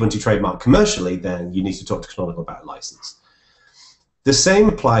use the Ubuntu trademark commercially, then you need to talk to Canonical about a license. The same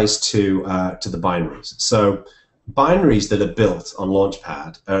applies to the binaries. So binaries that are built on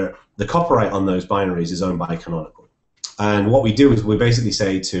Launchpad, the copyright on those binaries is owned by Canonical. And what we do is we basically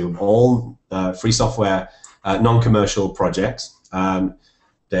say to all free software non-commercial projects,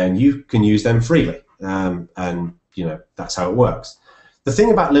 then you can use them freely. And that's how it works. The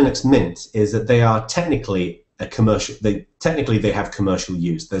thing about Linux Mint is that they are technically a commercial. They have commercial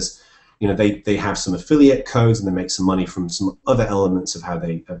use. There's, they have some affiliate codes and they make some money from some other elements of how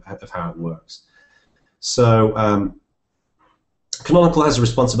it works. So Canonical has a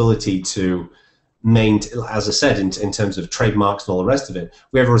responsibility to maintain, as I said, in terms of trademarks and all the rest of it.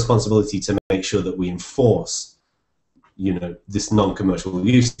 We have a responsibility to make sure that we enforce, this non-commercial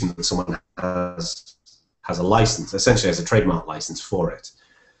use, and that someone has a license, essentially has a trademark license for it.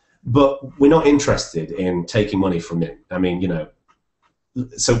 But we're not interested in taking money from it. I mean,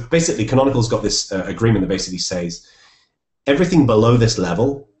 so basically Canonical's got this agreement that basically says everything below this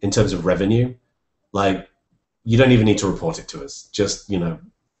level in terms of revenue, like, you don't even need to report it to us. Just,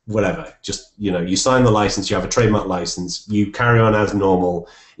 whatever. Just, you sign the license, you have a trademark license, you carry on as normal.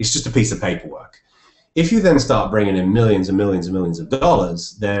 It's just a piece of paperwork. If you then start bringing in millions and millions and millions of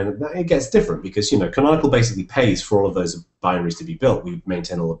dollars, then it gets different because, Canonical basically pays for all of those binaries to be built. We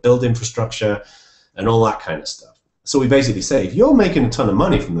maintain all the build infrastructure and all that kind of stuff. So we basically say, if you're making a ton of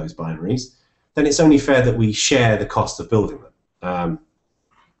money from those binaries, then it's only fair that we share the cost of building them.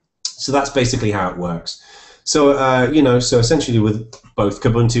 So that's basically how it works. So, so essentially with both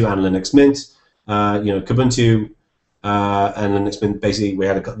Kubuntu and Linux Mint, Kubuntu and Linux Mint, basically we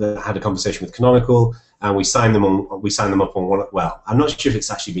had a conversation with Canonical, and we signed them up on one. Well, I'm not sure if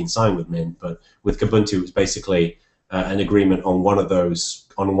it's actually been signed with Mint, but with Kubuntu, it's basically an agreement on one of those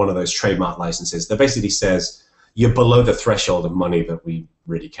trademark licenses that basically says you're below the threshold of money that we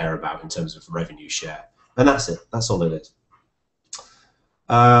really care about in terms of revenue share, and that's it. That's all it is.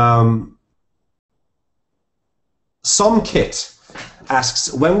 SomKit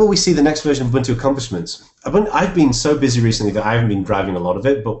asks, when will we see the next version of Ubuntu accomplishments? I've been so busy recently that I haven't been driving a lot of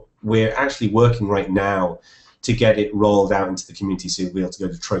it, but we're actually working right now to get it rolled out into the community, so you'll be able to go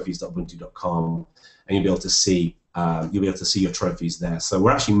to trophies.ubuntu.com and you'll be able to see your trophies there. So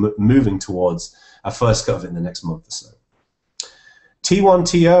we're actually moving towards a first cut of it in the next month or so.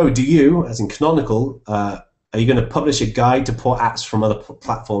 T1TO, do you, as in Canonical, are you going to publish a guide to port apps from other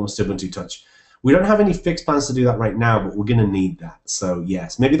platforms to Ubuntu Touch? We don't have any fixed plans to do that right now, but we're going to need that. So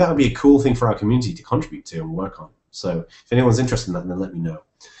yes, maybe that would be a cool thing for our community to contribute to and work on. So if anyone's interested in that, then let me know.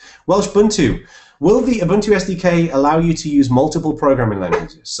 Welsh Ubuntu, will the Ubuntu SDK allow you to use multiple programming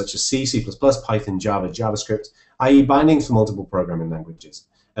languages, such as C, C++, Python, Java, JavaScript, i.e. bindings for multiple programming languages?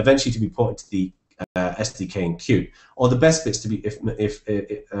 eventually to be ported to the SDK in Qt, or the best bits to be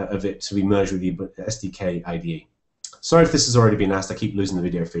of it to be merged with the SDK IDE. Sorry if this has already been asked. I keep losing the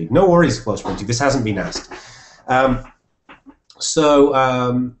video feed. No worries, Welsh Bunty. This hasn't been asked. Right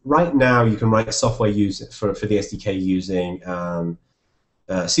now you can write software for the SDK using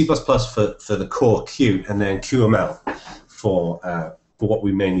C++ for the core Qt, and then QML for what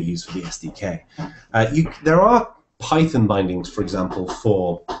we mainly use for the SDK. There are Python bindings, for example,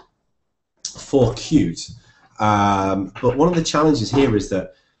 for Qt, but one of the challenges here is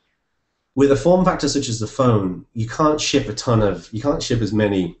that with a form factor such as the phone, you can't ship as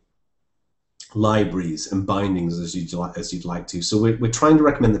many libraries and bindings as you'd like to. So we're trying to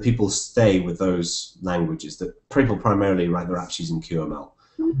recommend that people stay with those languages, that people primarily write their apps using QML.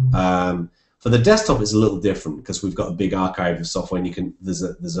 For the desktop, it's a little different because we've got a big archive of software, and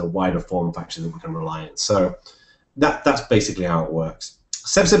there's a wider form factor that we can rely on. So that's basically how it works.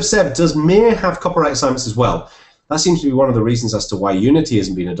 Seb, does Mir have copyright assignments as well? That seems to be one of the reasons as to why Unity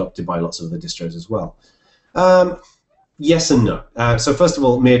hasn't been adopted by lots of other distros as well. Yes and no. So first of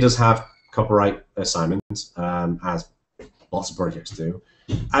all, Mir does have copyright assignments, as lots of projects do.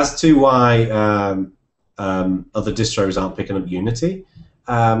 As to why other distros aren't picking up Unity,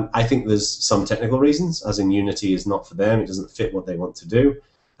 I think there's some technical reasons, as in Unity is not for them, it doesn't fit what they want to do.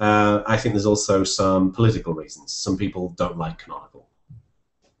 I think there's also some political reasons. Some people don't like Canonical.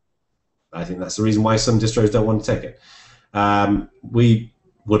 I think that's the reason why some distros don't want to take it. We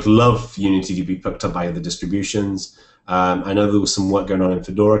would love Unity to be picked up by other distributions. I know there was some work going on in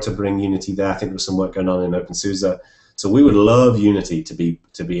Fedora to bring Unity there. I think there was some work going on in OpenSUSE. So we would love Unity to be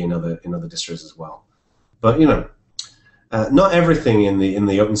in other distros as well. But not everything in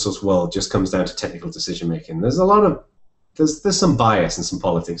the open source world just comes down to technical decision making. There's a lot of there's some bias and some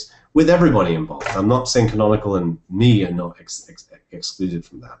politics with everybody involved. I'm not saying Canonical and me are not excluded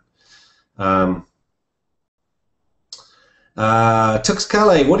from that. Tux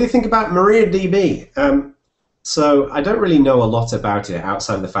Calais, what do you think about MariaDB? So I don't really know a lot about it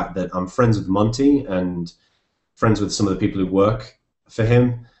outside of the fact that I'm friends with Monty and friends with some of the people who work for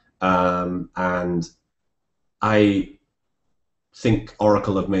him, and I think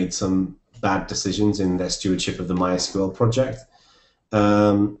Oracle have made some bad decisions in their stewardship of the MySQL project.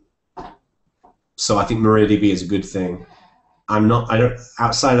 So I think MariaDB is a good thing.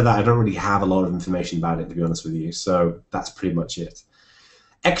 Outside of that, I don't really have a lot of information about it, to be honest with you. So that's pretty much it.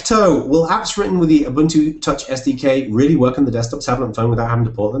 Ecto, will apps written with the Ubuntu Touch SDK really work on the desktop, tablet, and phone without having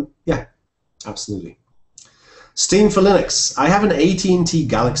to port them? Yeah, absolutely. Steam for Linux. I have an AT&T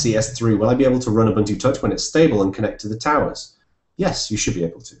Galaxy S3. Will I be able to run Ubuntu Touch when it's stable and connect to the towers? Yes, you should be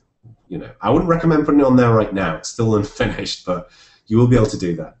able to. I wouldn't recommend putting it on there right now. It's still unfinished, but you will be able to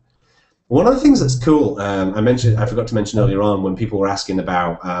do that. One of the things that's cool, I forgot to mention earlier on when people were asking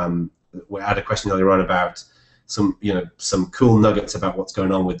about, we had a question earlier on about some cool nuggets about what's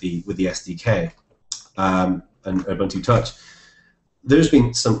going on with the SDK and Ubuntu Touch. There's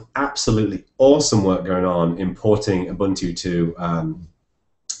been some absolutely awesome work going on importing Ubuntu to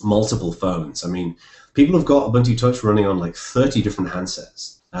multiple phones. I mean, people have got Ubuntu Touch running on like 30 different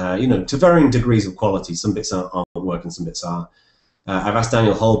handsets, to varying degrees of quality. Some bits aren't working, some bits are. I've asked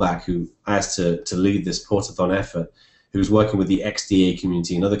Daniel Holbach, who I asked to lead this portathon effort, who's working with the XDA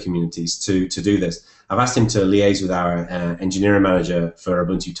community and other communities to do this. I've asked him to liaise with our engineering manager for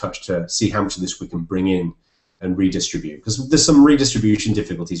Ubuntu Touch to see how much of this we can bring in and redistribute, because there's some redistribution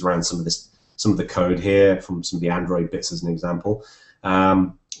difficulties around some of the code here from some of the Android bits as an example.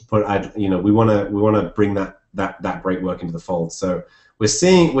 But we want to bring that great work into the fold. So we're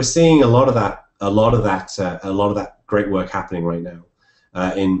seeing a lot of that great work happening right now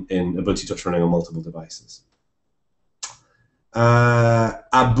in Ubuntu Touch running on multiple devices.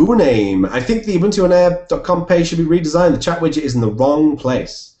 Abu Name, I think the ubuntuonair.com page should be redesigned. The chat widget is in the wrong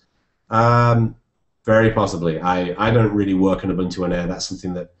place. Very possibly. I don't really work on Ubuntu on Air. That's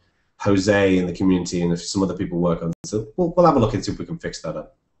something that Jose in the community and some other people work on. So we'll have a look and see if we can fix that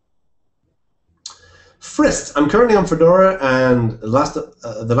up. Frist, I'm currently on Fedora, and the last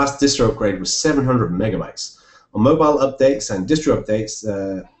distro upgrade was 700 megabytes. On mobile updates and distro updates,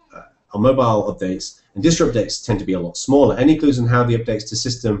 distro updates tend to be a lot smaller. Any clues on how the updates to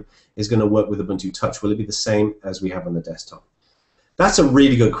system is going to work with Ubuntu Touch? Will it be the same as we have on the desktop? That's a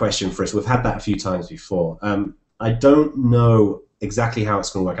really good question, Frist. We've had that a few times before. I don't know exactly how it's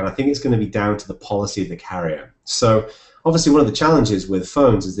going to work, and I think it's going to be down to the policy of the carrier. So obviously one of the challenges with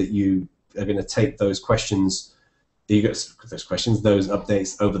phones is that you are going to take those questions, those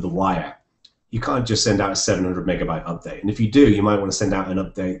updates over the wire. You can't just send out a 700 megabyte update. And if you do, you might want to send out an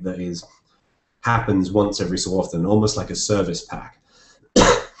update that happens once every so often, almost like a service pack.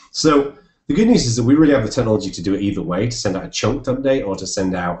 So the good news is that we really have the technology to do it either way, to send out a chunked update or to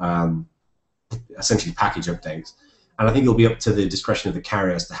send out essentially package updates. And I think it'll be up to the discretion of the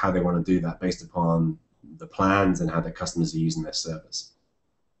carrier as to how they want to do that based upon the plans and how their customers are using their service.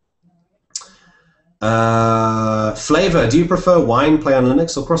 Flavor, do you prefer Wine, play on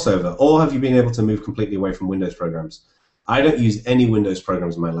Linux, or crossover? Or have you been able to move completely away from Windows programs? I don't use any Windows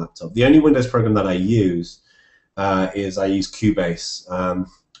programs on my laptop. The only Windows program that I use is I use Cubase.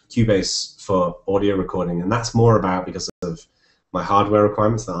 Cubase for audio recording, and that's more about because of my hardware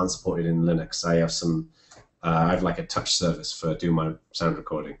requirements that aren't supported in Linux. I have some, I have like a touch service for doing my sound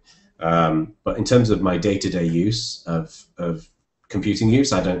recording. But in terms of my day-to-day use of computing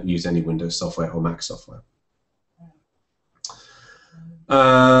use, I don't use any Windows software or Mac software.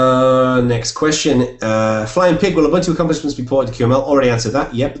 Next question. Flying Pig, will Ubuntu accomplishments be ported to QML? Already answered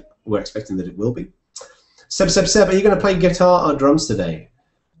that. Yep, we're expecting that it will be. Seb, are you going to play guitar or drums today?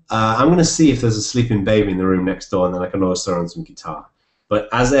 I'm going to see if there's a sleeping baby in the room next door, and then I can always throw on some guitar. But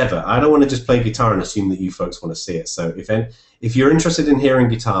as ever, I don't want to just play guitar and assume that you folks want to see it. So if you're interested in hearing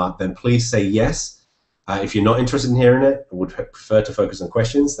guitar, then please say yes. If you're not interested in hearing it, or would prefer to focus on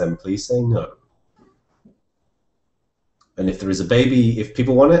questions, then please say no. And if there is a baby, if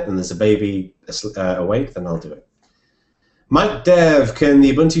people want it, and there's a baby awake, then I'll do it. Mike Dev, can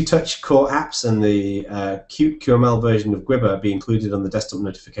the Ubuntu Touch core apps and the Qt QML version of Gwibber be included on the desktop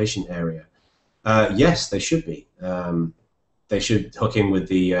notification area? Yes, they should be. They should hook in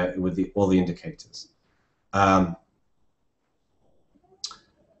with all the indicators.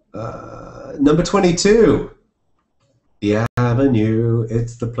 Number 22. The Avenue,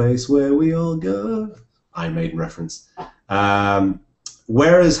 it's the place where we all go. Iron Maiden reference.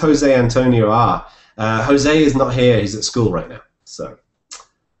 Where is Jose Antonio? Jose is not here. He's at school right now. So,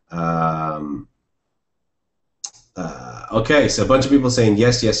 okay. So a bunch of people saying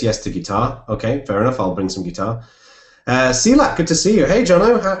yes, yes, yes to guitar. Okay, fair enough. I'll bring some guitar. CLAP, good to see you. Hey,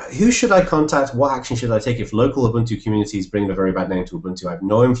 Jono, who should I contact? What action should I take if local Ubuntu communities bring a very bad name to Ubuntu? I have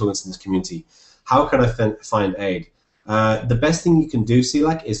no influence in this community. How can I find aid? The best thing you can do,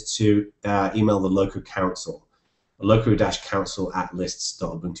 CLAC, is to email the local council,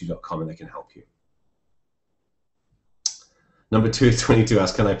 local-council@lists.ubuntu.com, and they can help you. Number 222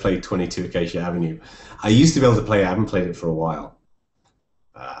 asks, can I play 22 Acacia Avenue? I used to be able to play it. I haven't played it for a while.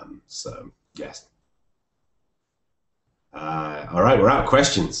 So, yes. All right, we're out of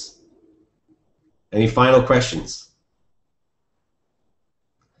questions. Any final questions?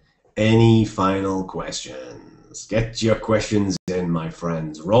 Any final questions? Get your questions in, my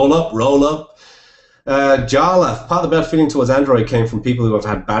friends. Roll up, roll up. Jala, part of the bad feeling towards Android came from people who have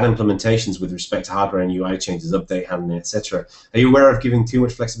had bad implementations with respect to hardware and UI changes, update handling, etc. Are you aware of giving too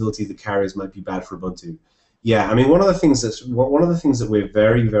much flexibility to the carriers might be bad for Ubuntu? Yeah, I mean, one of the things that we're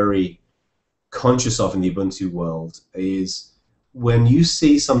very, very conscious of in the Ubuntu world is when you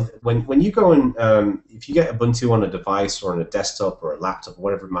see when you go and if you get Ubuntu on a device or on a desktop or a laptop or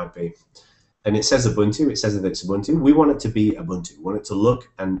whatever it might be, and it says Ubuntu, it says that it's Ubuntu, we want it to be Ubuntu. We want it to look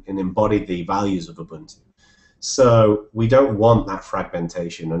and embody the values of Ubuntu. So we don't want that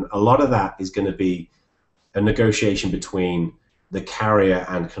fragmentation, and a lot of that is going to be a negotiation between the carrier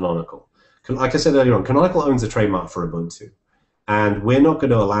and Canonical. Like I said earlier on, Canonical owns the trademark for Ubuntu. And we're not going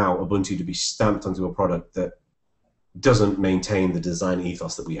to allow Ubuntu to be stamped onto a product that doesn't maintain the design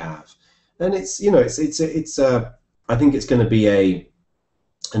ethos that we have. And it's, you know, I think it's going to be a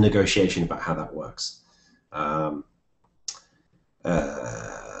negotiation about how that works.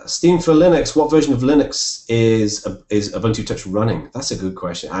 Steam for Linux. What version of Linux is Ubuntu Touch running? That's a good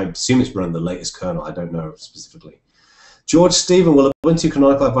question. I assume it's running the latest kernel. I don't know specifically. George Stephen, will Ubuntu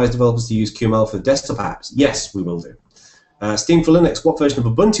Canonical advise developers to use QML for desktop apps? Yes, we will do. Steam for Linux, what version of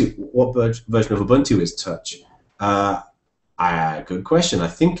Ubuntu is Touch? Good question. I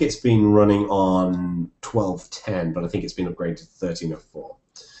think it's been running on 12.10, but I think it's been upgraded to 13.04.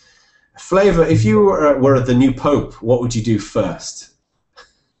 Flavor, if you were the new Pope, what would you do first?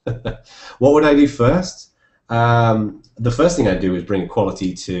 What would I do first? The first thing I'd do is bring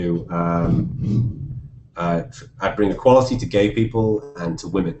equality to I'd bring equality to gay people and to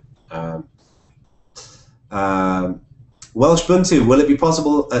women. Welsh Ubuntu, will it be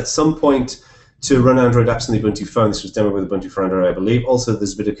possible at some point to run Android apps on the Ubuntu phone? This was demoed with Ubuntu for Android, I believe. Also,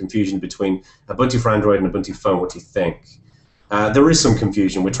 there's a bit of confusion between Ubuntu for Android and Ubuntu phone. What do you think? There is some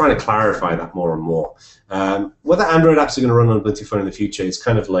confusion. We're trying to clarify that more and more. Whether Android apps are going to run on Ubuntu phone in the future is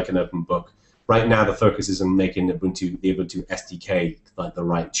kind of like an open book. Right now, the focus is on making the Ubuntu SDK like the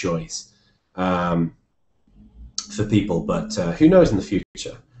right choice for people, but who knows in the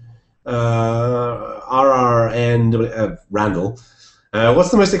future? RRN Randall,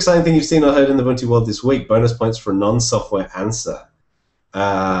 What's the most exciting thing you've seen or heard in the Ubuntu world this week? Bonus points for a non-software answer.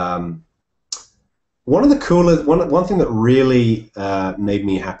 One of the coolest, one thing that really made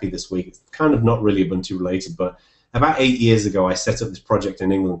me happy this week, it's kind of not really Ubuntu related, but about 8 years ago, I set up this project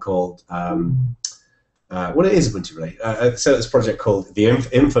in England called, well, it is Ubuntu related. I set up this project called the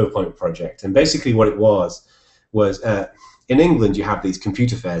Info Point Project, and basically what it was in England, you have these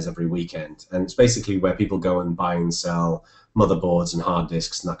computer fairs every weekend, and it's basically where people go and buy and sell motherboards and hard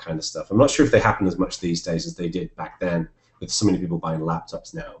disks and that kind of stuff. I'm not sure if they happen as much these days as they did back then, with so many people buying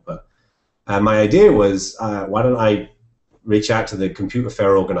laptops now, but my idea was, why don't I reach out to the computer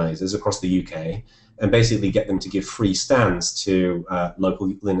fair organizers across the UK and basically get them to give free stands to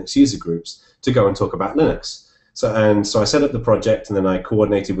local Linux user groups to go and talk about Linux. So I set up the project, and then I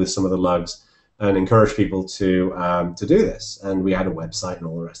coordinated with some of the lugs and encouraged people to do this. And we had a website and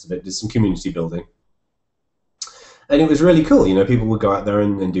all the rest of it, did some community building. And it was really cool. You know, people would go out there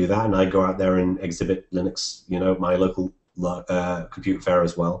and do that, and I'd go out there and exhibit Linux, you know, my local computer fair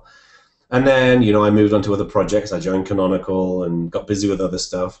as well. And then, you know, I moved on to other projects. I joined Canonical and got busy with other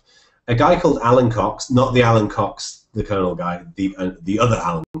stuff. A guy called Alan Cox, not the Alan Cox, the Kernel guy, the other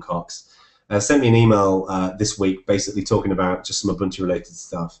Alan Cox, sent me an email this week basically talking about just some Ubuntu-related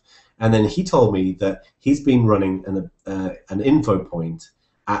stuff. And then he told me that he's been running an info point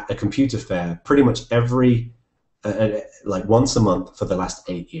at a computer fair pretty much every, like once a month for the last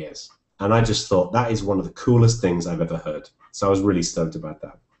 8 years. And I just thought that is one of the coolest things I've ever heard. So I was really stoked about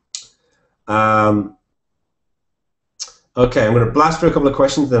that. Okay, I'm going to blast through a couple of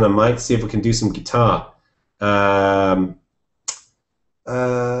questions, then I might see if we can do some guitar.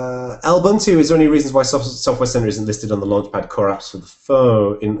 Ubuntu, is there any reasons why Software Center isn't listed on the Launchpad core apps for the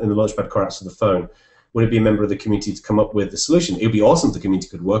phone, in the Launchpad core apps for the phone? Would it be a member of the community to come up with the solution? It would be awesome if the community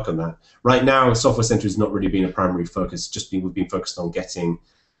could work on that. Right now, Software Center has not really been a primary focus. We've been focused on getting,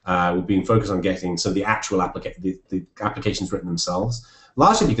 so the actual the applications written themselves.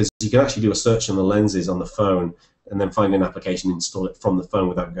 Largely because you can actually do a search on the lenses on the phone and then find an application and install it from the phone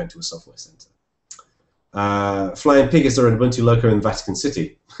without going to a software center. Flying Pig, is there an Ubuntu loco in Vatican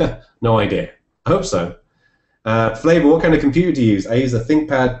City? No idea. I hope so. Flavor, what kind of computer do you use? I use a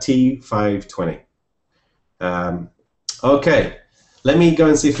ThinkPad T520. Okay, let me go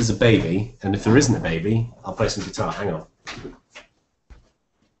and see if there's a baby, and if there isn't a baby, I'll play some guitar. Hang on.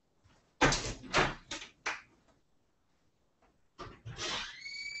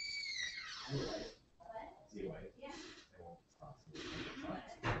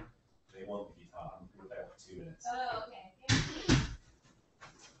 Oh, okay.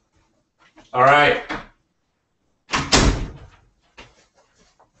 All right.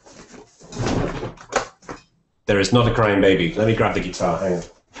 There is not a crying baby. Let me grab the guitar. Hang on.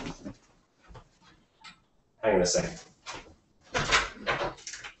 Hang on a second.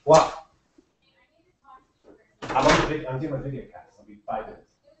 What? I'm doing my video cast. I'll be 5 minutes.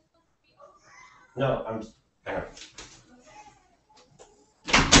 No, hang on.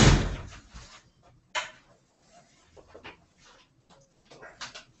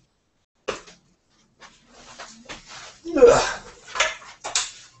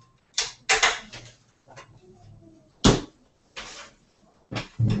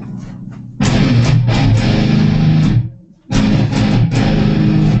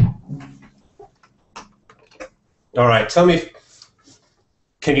 All right, tell me,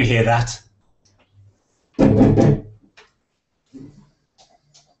 can you hear that?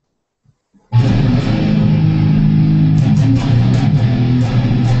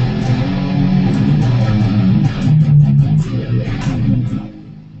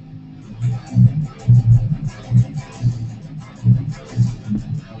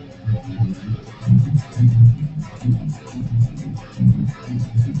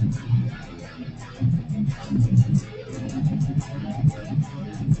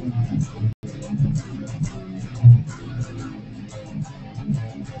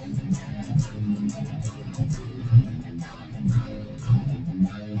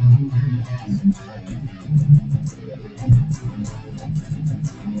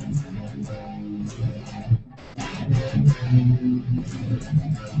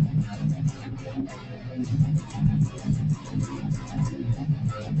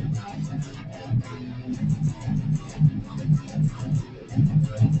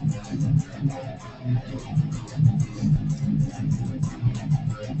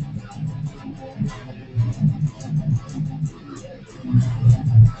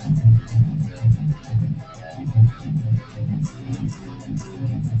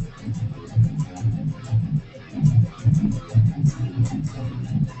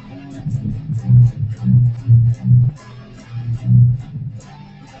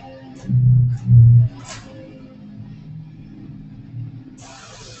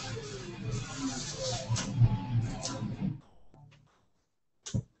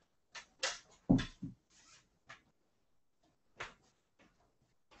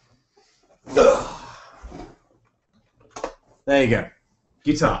 There you go.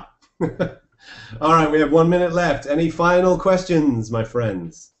 Guitar. All right, we have 1 minute left. Any final questions, my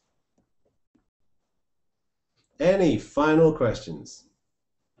friends? Any final questions?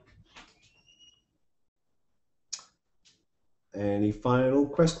 Any final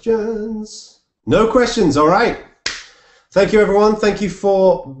questions? No questions, all right. Thank you, everyone. Thank you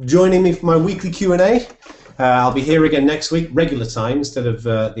for joining me for my weekly Q&A. I'll be here again next week, regular time instead of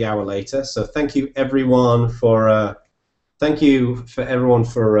the hour later. So thank you, everyone, for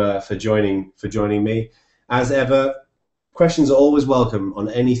joining me. As ever, questions are always welcome on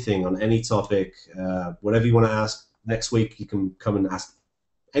anything, on any topic, whatever you want to ask. Next week, you can come and ask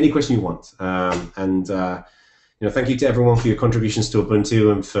any question you want. Thank you to everyone for your contributions to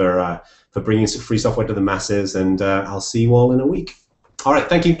Ubuntu and for bringing free software to the masses. And I'll see you all in a week. All right,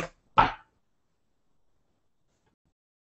 thank you.